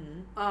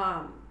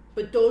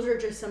 But those are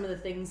just some of the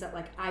things that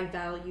like I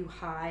value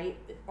high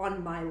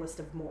on my list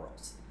of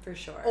morals. For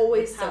sure.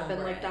 Always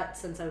happened like that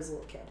since I was a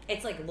little kid.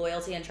 It's like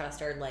loyalty and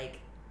trust are like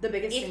the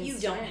biggest things. If you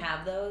don't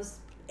have those,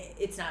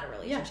 it's not a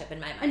relationship in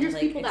my mind. And just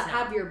like, people that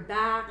have your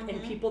back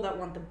and people that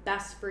want the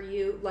best for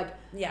you. Like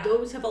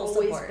those have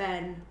always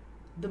been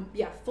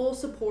full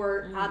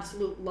support,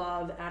 absolute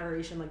love,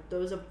 adoration. Like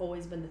those have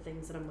always been the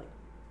things that I'm like.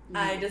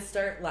 I just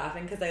start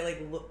laughing because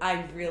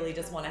I really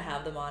just want to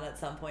have them on at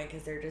some point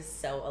because they're just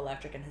so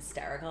electric and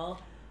hysterical.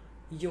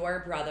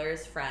 Your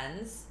brother's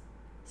friends,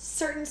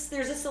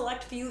 there's a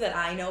select few that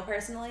I know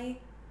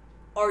personally,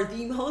 are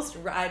the most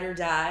ride or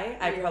die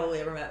I've probably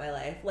ever met in my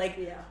life. Like,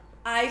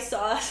 I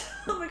saw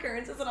some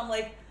occurrences and I'm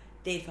like,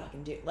 they'd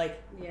fucking do.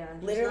 Like,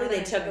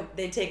 literally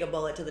they'd take a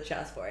bullet to the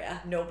chest for you.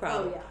 No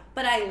problem. Oh, yeah.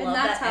 But I love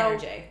that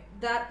energy.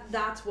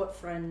 That's what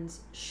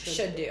friends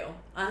should do.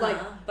 Like,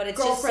 but it's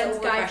girlfriends,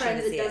 just so guy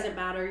friends, it doesn't it.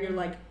 Matter. You're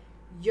like,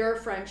 your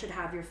friend should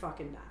have your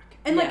fucking back.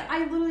 And like,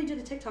 I literally did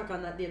a TikTok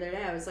on that the other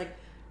day. I was like,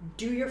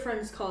 do your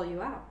friends call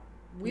you out?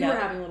 We were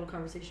having a little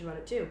conversation about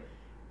it too.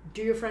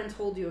 Do your friends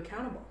hold you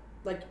accountable?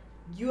 Like,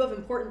 you have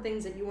important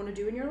things that you want to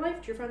do in your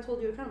life. Do your friends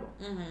hold you accountable?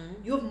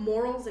 You have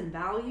morals and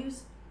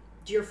values.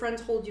 Do your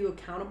friends hold you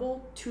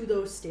accountable to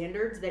those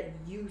standards that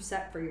you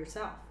set for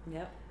yourself?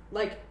 Yep.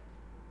 Like,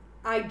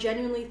 I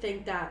genuinely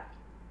think that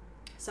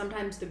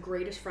sometimes the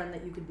greatest friend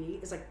that you could be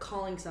is like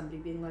calling somebody,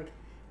 being like,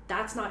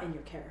 "That's not in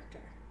your character."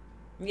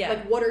 Yeah.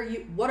 Like, what are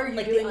you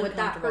like doing with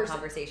that person?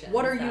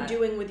 What are you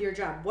doing with your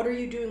job? What are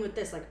you doing with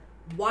this? Like,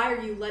 why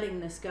are you letting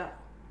this go?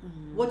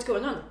 What's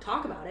going on? Like,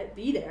 talk about it.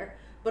 Be there,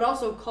 but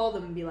also call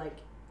them and be like,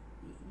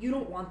 "You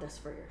don't want this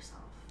for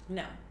yourself."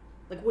 No.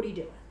 Like, what are you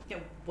doing? Yeah.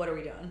 What are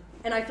we doing?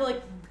 And I feel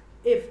like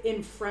if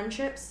in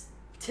friendships,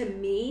 to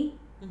me,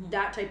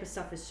 that type of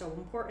stuff is so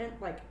important.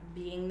 Like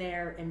being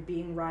there and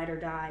being ride or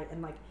die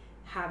and like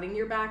having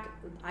your back.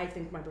 I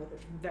think my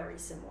brother's very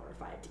similar,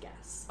 if I had to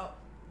guess. Oh,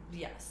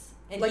 yes.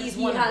 And like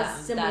he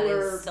has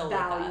similar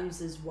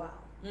values as well.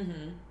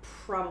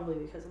 Probably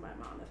because of my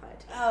mom, if I had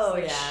to guess. Oh,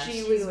 like, yeah.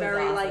 She was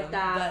very awesome, like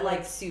that. But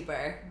like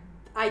super.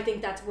 I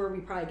think that's where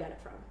we probably get it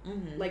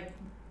from. Like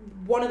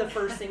one of the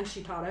first things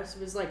she taught us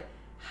was like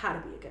how to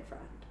be a good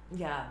friend.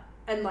 Yeah.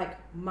 And like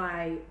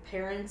my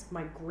parents,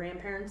 my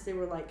grandparents, they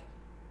were like,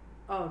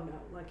 oh no,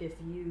 like if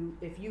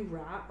you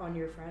rat on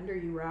your friend or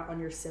you rat on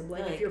your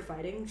sibling, like, if you're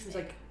fighting, she was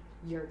like,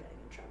 you're getting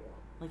in trouble.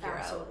 Like you're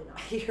absolutely out.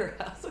 Not. You're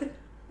out.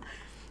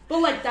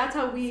 But like that's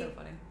how we. So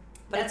funny.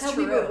 But that's how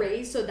we were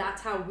raised. So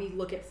that's how we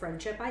look at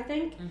friendship. I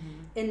think,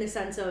 in the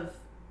sense of,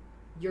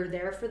 you're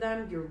there for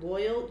them, you're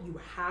loyal, you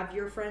have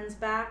your friends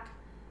back,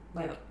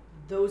 like.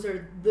 Those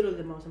are literally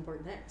the most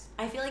important things.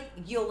 I feel like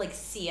you'll like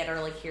see it or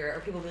like hear it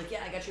or people will be like,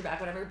 yeah, I got your back,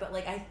 whatever. But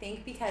like I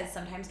think because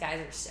sometimes guys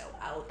are so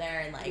out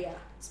there and like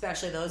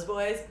especially those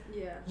boys,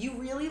 you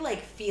really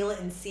like feel it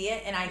and see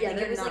it. And I think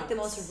it was like the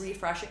most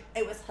refreshing.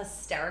 It was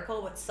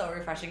hysterical, but so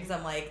refreshing because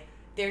I'm like,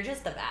 they're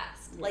just the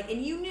best. Like,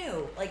 and you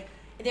knew, like,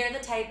 they're the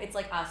type. It's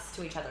like us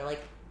to each other.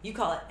 Like, You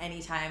call it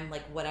anytime,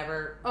 like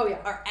whatever. Oh yeah.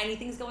 Or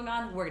anything's going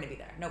on, we're gonna be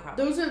there. No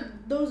problem.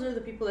 Those are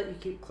the people that you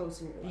keep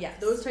close in your life.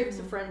 Yes. Those types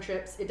of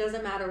friendships. It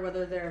doesn't matter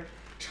whether they're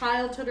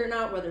childhood or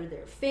not, whether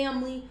they're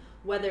family,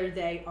 whether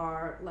they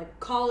are like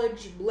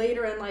college,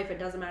 later in life. It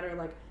doesn't matter.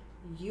 Like,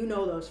 you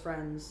know those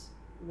friends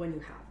when you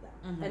have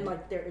them, and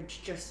like it's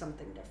just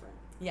something different.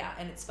 Yeah,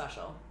 and it's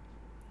special.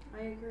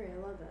 I agree.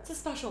 I love it. It's a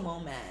special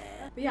moment.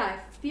 But yeah,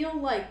 I feel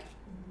like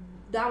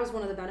that was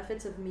one of the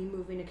benefits of me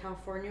moving to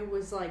California,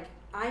 was like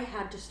I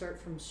had to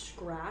start from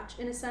scratch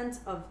in a sense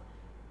of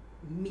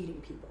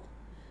meeting people.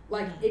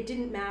 Like it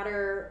didn't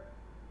matter.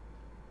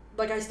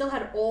 Like I still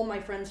had all my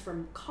friends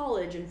from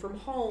college and from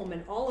home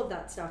and all of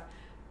that stuff.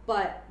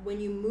 But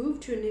when you move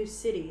to a new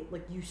city,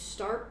 like you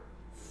start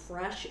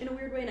fresh in a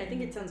weird way. And I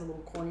think it sounds a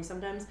little corny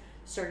sometimes,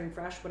 starting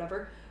fresh,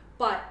 whatever.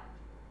 But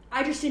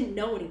I just didn't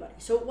know anybody.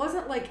 So it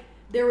wasn't like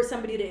there was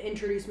somebody to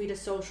introduce me to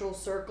social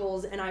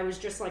circles and I was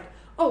just like,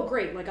 oh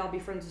great, like I'll be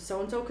friends with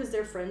so-and-so because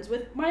they're friends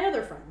with my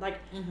other friend. Like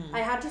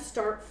I had to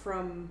start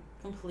from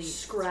complete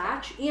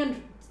scratch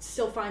and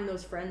still find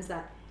those friends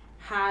that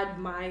had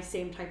my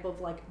same type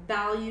of like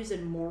values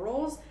and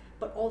morals,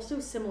 but also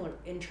similar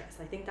interests.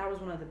 I think that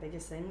was one of the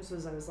biggest things,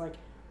 was I was like,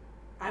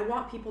 I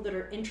want people that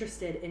are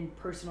interested in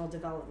personal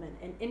development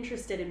and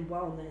interested in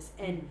wellness,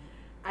 and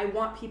I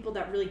want people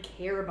that really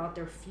care about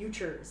their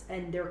futures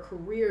and their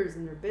careers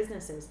and their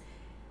businesses.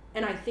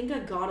 And I think I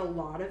got a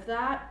lot of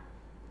that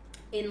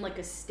in like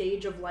a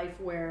stage of life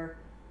where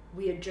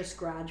we had just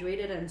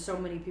graduated and so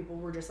many people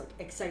were just like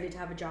excited to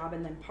have a job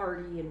and then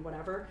party and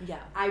whatever. Yeah.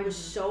 I was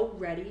so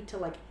ready to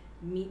like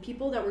meet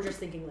people that were just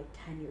thinking like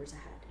 10 years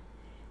ahead.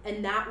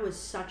 And that was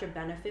such a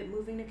benefit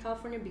moving to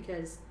California,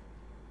 because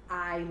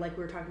I, like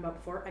we were talking about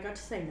before, I got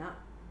to say no.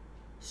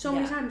 So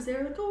many times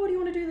they're like, oh, do you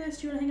want to do this?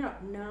 Do you want to hang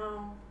out?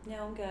 No,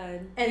 I'm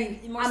good.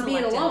 And I'm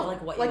being alone.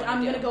 Like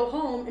I'm going to go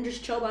home and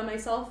just chill by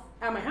myself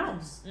at my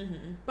house.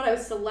 Mm-hmm. But I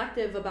was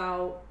selective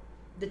about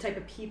the type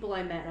of people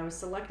I met, and I was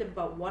selective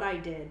about what I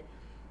did.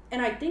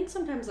 And I think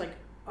sometimes, like,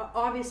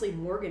 obviously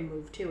Morgan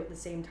moved too at the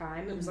same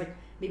time. It was like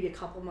maybe a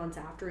couple months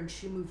after, and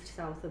she moved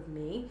south of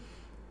me.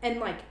 And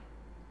like,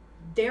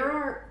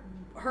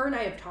 her and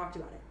I have talked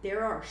about it.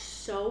 There are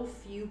so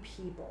few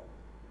people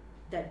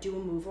that do a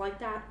move like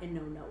that and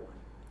know no one.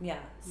 Yeah,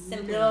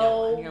 simply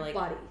no one.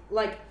 You're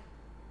like,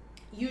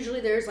 usually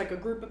there's like a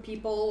group of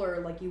people, or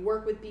like you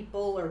work with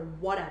people or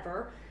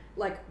whatever.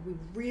 Like, we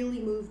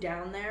really moved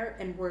down there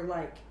and we're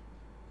like,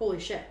 holy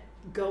shit,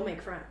 go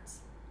make friends.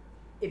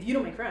 If you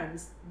don't make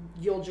friends,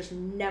 you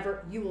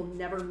will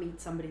never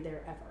meet somebody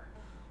there ever.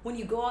 When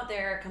you go out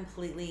there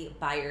completely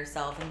by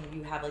yourself and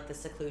you have like the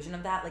seclusion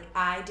of that, like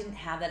I didn't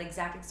have that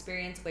exact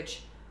experience,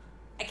 which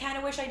I kind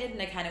of wish I did,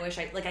 and I kind of wish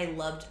I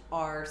loved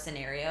our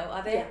scenario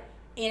of it. Yeah.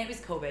 And it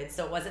was COVID,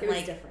 so it was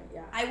different,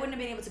 yeah. I wouldn't have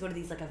been able to go to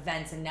these like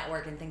events and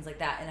network and things like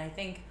that. And I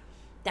think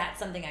that's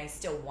something I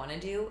still want to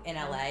do in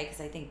LA,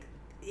 because I think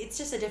it's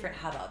just a different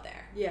hub out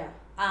there. Yeah.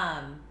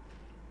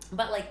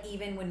 But like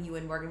even when you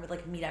and Morgan would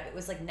like meet up, it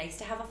was like nice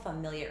to have a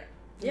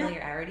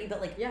familiarity,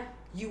 but like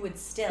you would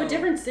still. But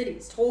different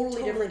cities,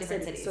 totally different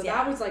cities. So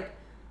that was like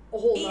a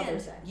whole other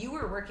thing. You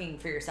were working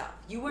for yourself.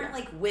 You weren't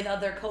like with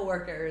other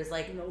coworkers,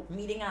 like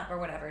meeting up or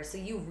whatever. So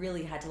you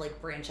really had to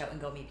like branch out and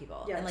go meet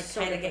people and like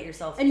kind of get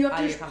yourself. And you have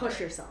to just push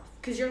yourself,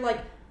 because you're like,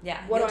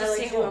 what do I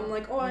like to do? I'm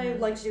like, I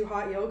like to do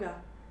hot yoga.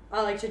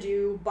 I like to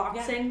do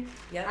boxing.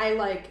 Yeah. I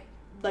like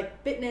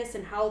fitness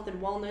and health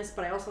and wellness,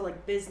 but I also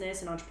like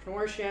business and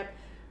entrepreneurship.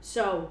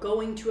 So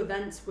going to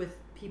events with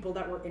people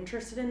that were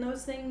interested in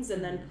those things,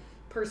 and then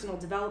personal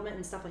development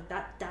and stuff like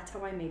that, that's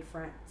how I made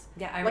friends.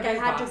 Yeah, I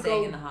had to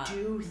go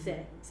do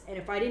things. And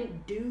if I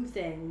didn't do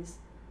things,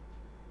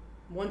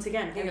 once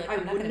again, I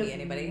wouldn't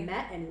have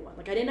met anyone.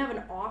 Like, I didn't have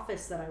an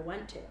office that I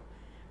went to.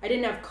 I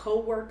didn't have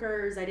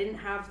coworkers. I didn't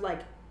have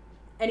like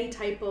any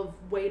type of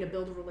way to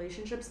build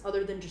relationships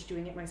other than just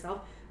doing it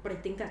myself. But I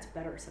think that's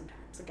better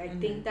sometimes. Like, I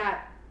think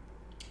that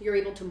you're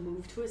able to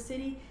move to a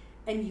city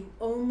and you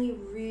only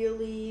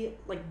really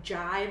like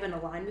jive and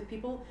align with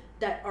people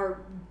that are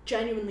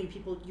genuinely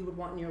people you would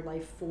want in your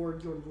life for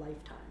your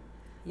lifetime.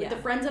 Like the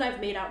friends that I've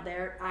made out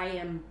there, I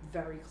am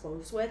very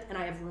close with, and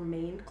I have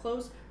remained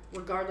close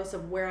regardless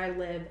of where I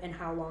live and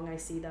how long I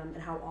see them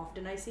and how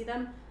often I see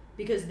them,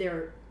 because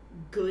they're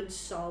good,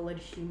 solid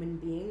human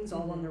beings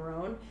all on their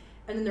own,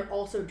 and then they're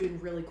also doing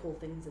really cool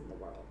things in the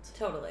world.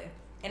 Totally.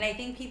 And I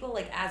think people,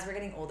 like, as we're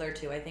getting older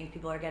too, I think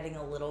people are getting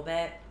a little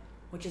bit,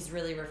 which is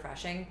really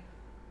refreshing,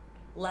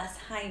 less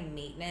high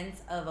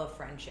maintenance of a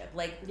friendship.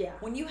 Like,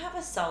 when you have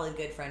a solid,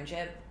 good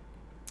friendship,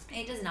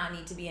 it does not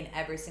need to be an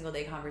every single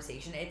day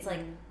conversation. It's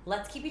like,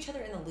 let's keep each other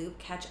in the loop,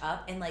 catch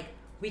up, and like,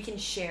 we can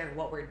share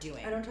what we're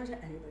doing. I don't talk to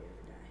anybody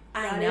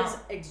every day. That is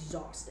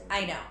exhausting.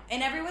 I know.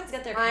 And everyone's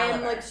got their caliber. I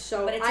am like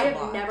but it's I have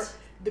lot. Never,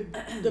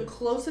 the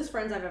closest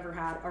friends I've ever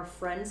had are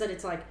friends that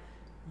it's like,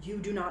 you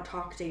do not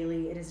talk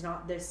daily. It is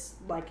not this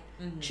like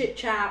chit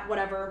chat,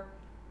 whatever.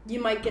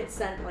 You might get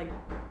sent like,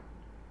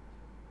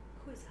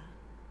 who is that?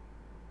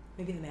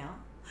 Maybe the mail?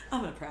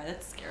 I'm gonna cry.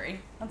 That's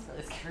scary. That's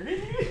really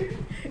scary.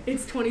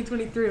 It's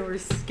 2023 and we're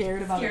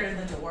scared about Scared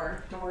of the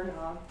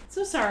doorknob.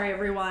 So sorry,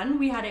 everyone.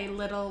 We had a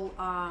little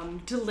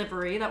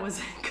delivery that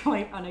was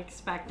quite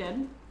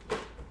unexpected.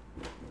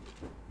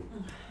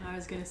 I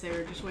was gonna say we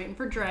were just waiting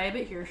for Dre,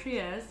 but here she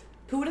is.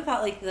 Who would have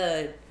thought like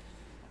a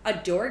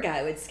door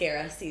guy would scare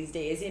us these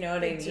days? You know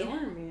what I mean?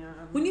 Doorman.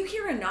 When you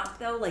hear a knock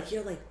though, like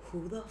you're like,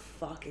 who the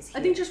fuck is here?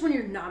 I think just when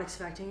you're not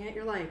expecting it,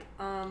 you're like,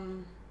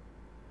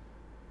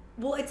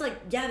 Well, it's like,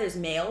 yeah, there's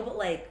mail, but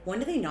like, when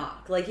do they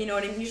knock? Like, you know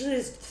what I mean? Usually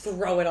just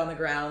throw it on the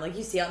ground. Like,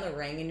 you see it on the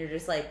ring and you're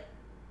just like,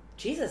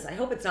 Jesus, I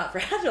hope it's not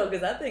fragile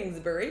because that thing's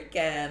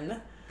breaking.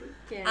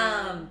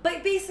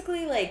 But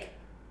basically, like,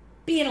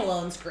 being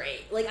alone's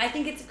great. Like, I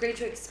think it's great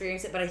to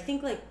experience it, but I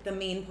think, like, the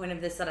main point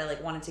of this that I,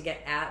 like, wanted to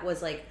get at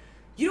was, like,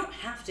 you don't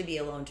have to be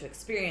alone to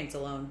experience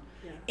alone.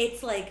 Yeah.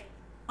 It's, like,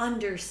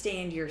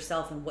 understand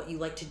yourself and what you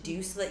like to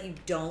do so that you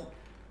don't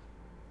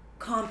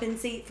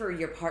compensate for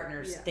your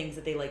partner's things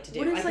that they like to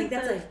do. I think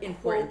that's an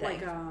important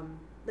thing.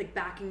 Like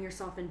backing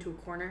yourself into a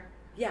corner.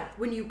 Yeah.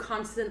 When you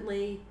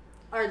constantly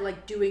are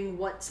like doing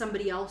what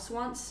somebody else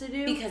wants to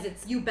do. Because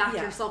it's you back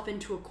yourself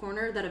into a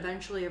corner that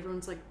eventually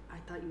everyone's like, I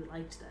thought you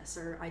liked this,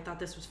 or I thought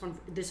this was fun.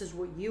 This is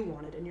what you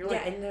wanted, and you're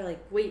like, and they're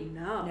like, wait,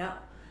 no.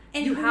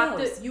 And you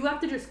have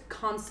to just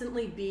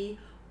constantly be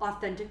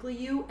authentically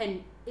you,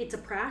 and it's a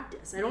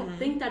practice. I don't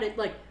think that it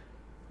like.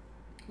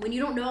 When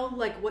you don't know,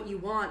 like, what you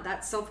want,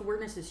 that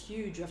self-awareness is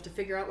huge. You have to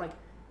figure out, like,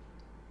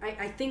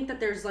 I think that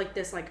there's, like,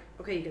 this, like,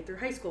 okay, you get through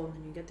high school, and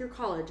then you get through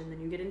college, and then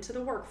you get into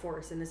the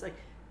workforce, and it's like,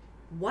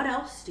 what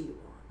else do you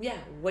want? Yeah,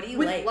 what do you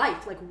with like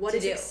life? Like, what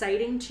is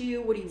exciting to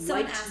you? What do you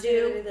Someone like asked to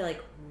do? Me, they're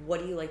like,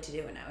 what do you like to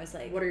do? And I was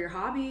like, what are your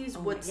hobbies?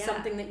 What's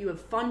something that you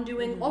have fun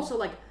doing? Also,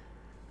 like,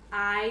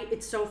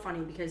 it's so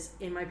funny because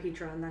in my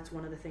Patreon, that's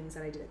one of the things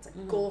that I did. It's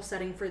like goal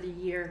setting for the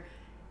year.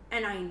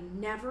 And I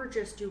never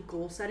just do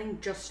goal setting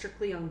just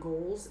strictly on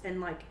goals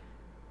and like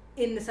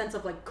in the sense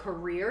of like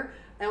career.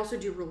 I also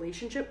do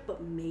relationship,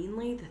 but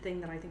mainly the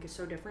thing that I think is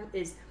so different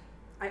is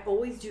I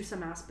always do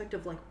some aspect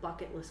of like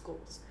bucket list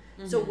goals.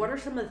 So what are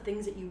some of the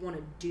things that you want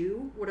to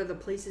do? What are the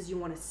places you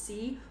want to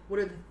see?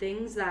 What are the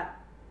things that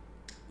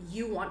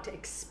you want to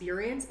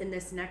experience in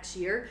this next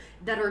year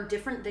that are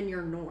different than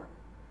your norm?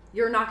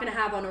 You're not going to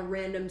have on a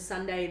random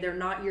Sunday. They're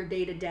not your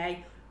day to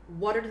day.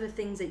 What are the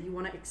things that you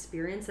want to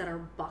experience that are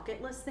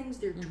bucket list things?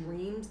 Their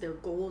dreams, their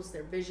goals,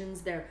 their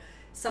visions, their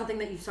something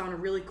that you saw in a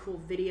really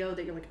cool video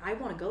that you're like, I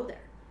want to go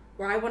there,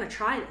 or I want to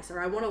try this, or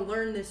I want to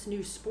learn this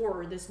new sport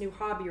or this new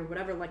hobby or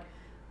whatever. Like,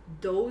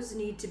 those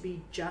need to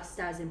be just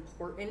as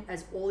important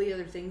as all the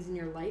other things in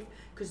your life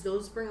because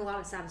those bring a lot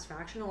of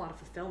satisfaction, a lot of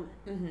fulfillment.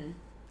 And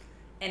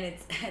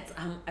it's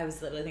I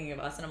was literally thinking of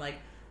us, and I'm like,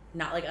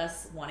 not like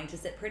us wanting to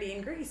sit pretty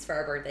in Greece for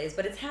our birthdays,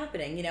 but it's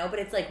happening, you know? But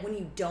it's like when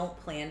you don't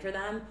plan for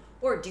them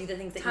or do the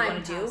things that you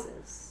want to do,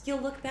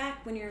 you'll look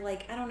back when you're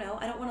like, I don't know,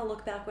 I don't want to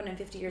look back when I'm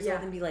 50 years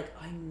old and be like,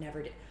 oh, I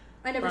never did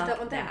that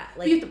one thing. Like,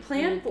 but you have to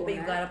plan for it. But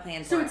you gotta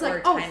plan for it. So it's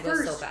like, time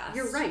first, goes so fast.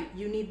 You're right.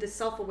 You need the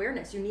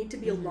self-awareness. You need to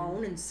be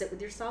alone and sit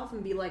with yourself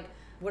and be like,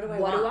 what do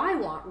I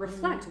want?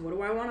 Reflect. What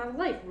do I want out of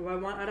life? What do I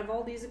want out of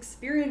all these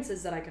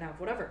experiences that I could have?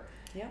 Whatever.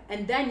 Yeah.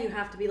 And then you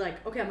have to be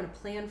like, okay, I'm going to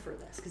plan for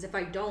this. Because if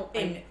I don't,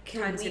 and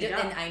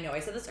I know I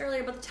said this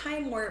earlier about the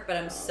time warp, but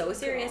I'm so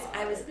serious.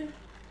 God.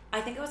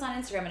 I think I was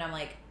on Instagram and I'm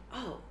like,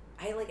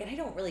 and I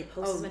don't really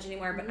post as much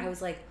anymore, but I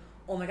was like,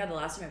 oh my God, the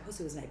last time I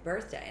posted was my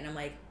birthday. And I'm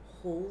like,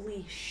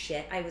 holy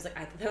shit. I thought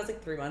that was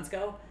like 3 months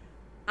ago.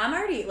 I'm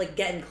already like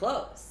getting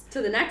close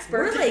to the next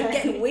birthday. We're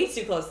like getting way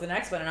too close to the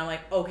next one. And I'm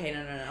like, okay,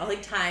 no.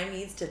 Like time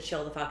needs to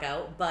chill the fuck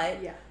out. But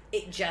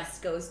it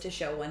just goes to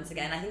show once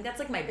again. I think that's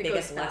like my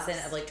biggest lesson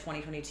of like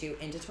 2022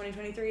 into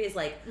 2023 is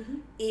like,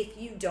 if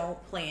you don't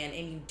plan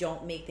and you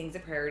don't make things a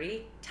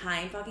priority,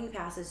 time fucking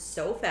passes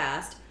so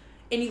fast.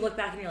 And you look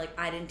back and you're like,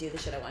 I didn't do the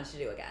shit I wanted to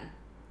do again.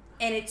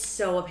 And it's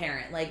so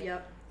apparent. Like,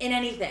 in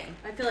anything.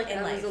 I feel like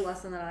that was a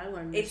lesson that I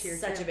learned this year.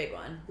 It's such a big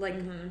one.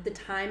 Like, the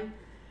time,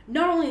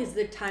 not only is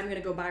the time going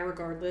to go by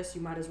regardless,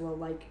 you might as well,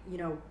 like, you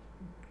know,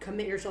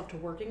 commit yourself to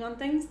working on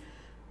things,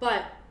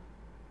 but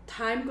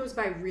time goes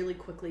by really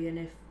quickly, and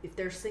if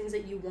there's things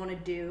that you want to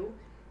do,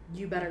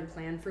 you better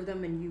plan for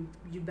them, and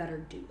you better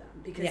do them,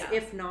 because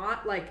if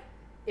not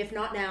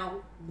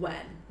now, when?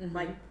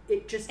 Like,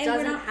 it just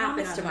doesn't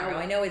happen tomorrow.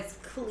 I know it's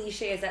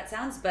cliche as that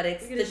sounds, but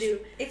it's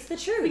the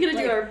truth. We're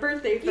gonna do our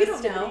birthday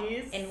festivities. You don't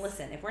know. And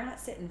listen, if we're not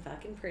sitting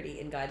fucking pretty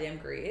in goddamn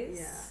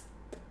Greece,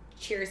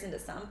 cheers into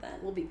something,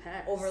 we'll be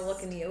pissed.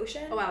 Overlooking the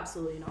ocean. Oh,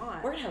 absolutely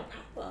not. We're gonna have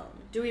a problem.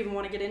 Do we even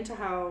want to get into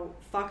how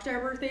fucked our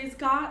birthdays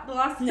got the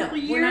last couple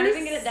years? We're not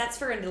even gonna. That's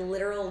for a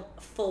literal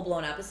full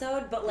blown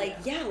episode. But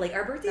like, like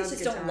our birthdays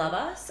just don't love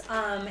us.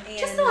 And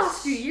just the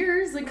last few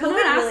years, like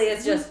COVID really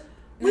is just.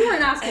 We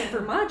weren't asking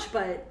for much,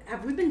 but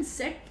have we been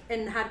sick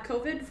and had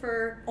COVID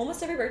for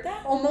almost every birthday?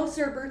 Almost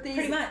our birthdays,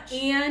 pretty much,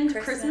 and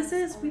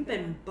Christmases. We've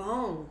been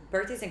boned.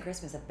 Birthdays and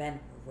Christmas have been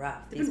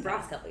rough these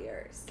past couple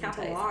years.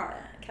 Capital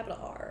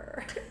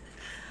R.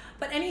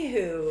 But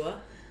anywho,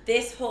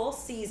 this whole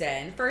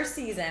season, first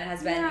season,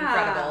 has been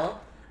incredible.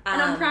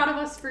 And I'm proud of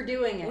us for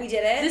doing it. We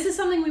did it. This is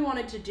something we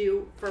wanted to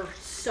do for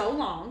so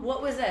long.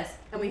 What was this?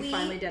 And we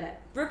finally did it.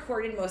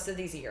 Recorded most of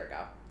these a year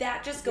ago.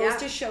 That just goes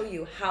to show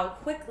you how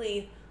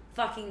quickly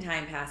fucking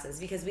time passes,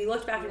 because we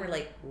looked back and we're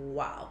like,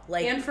 wow.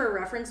 Like, and for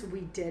reference,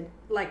 we did,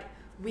 like,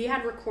 we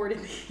had recorded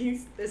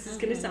these. This is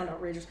going to sound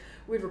outrageous.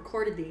 We'd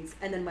recorded these,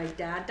 and then my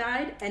dad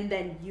died, and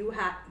then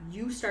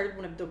you started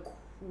one of the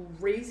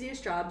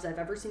craziest jobs I've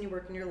ever seen you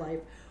work in your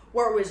life,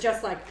 where it was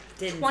just like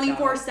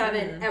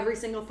 24/7 every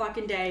single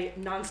fucking day,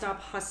 nonstop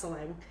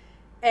hustling.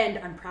 And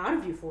I'm proud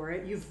of you for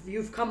it.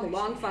 You've come a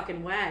long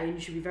fucking way, and you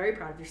should be very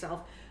proud of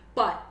yourself.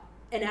 But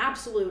an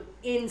absolute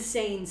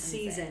insane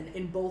season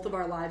in both of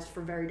our lives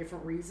for very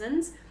different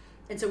reasons.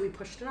 And so we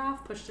pushed it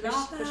off,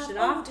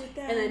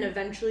 and then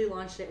eventually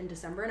launched it in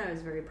December, and I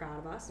was very proud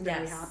of us,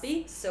 very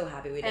happy. So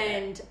happy we did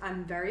and it.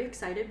 I'm very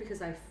excited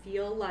because I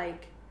feel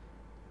like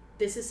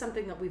this is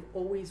something that we've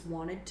always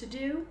wanted to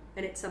do,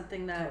 and it's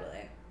something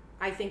that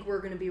I think we're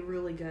going to be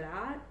really good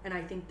at, and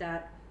I think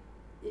that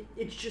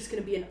it's just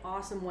going to be an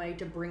awesome way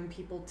to bring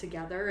people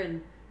together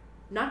and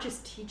not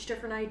just teach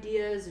different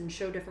ideas and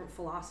show different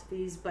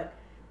philosophies, but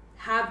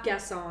have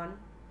guests on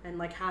and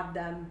like have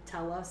them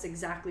tell us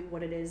exactly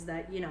what it is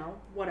that, you know,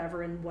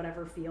 whatever in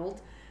whatever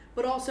field,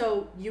 but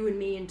also you and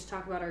me, and to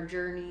talk about our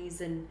journeys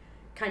and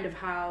kind of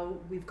how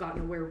we've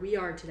gotten to where we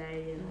are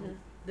today, and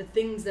the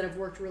things that have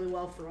worked really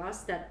well for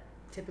us that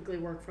typically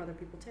work for other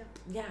people too.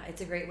 Yeah, it's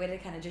a great way to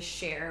kind of just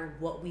share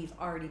what we've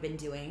already been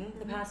doing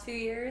the past few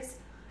years.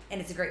 And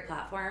it's a great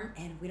platform,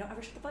 and we don't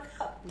ever shut the fuck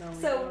up. No,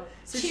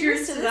 so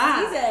cheers to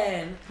that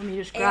season. Let me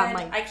just grab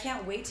I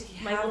can't wait to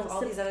have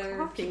all these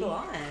other people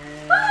on.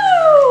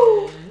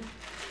 Woo!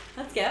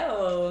 Let's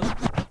go.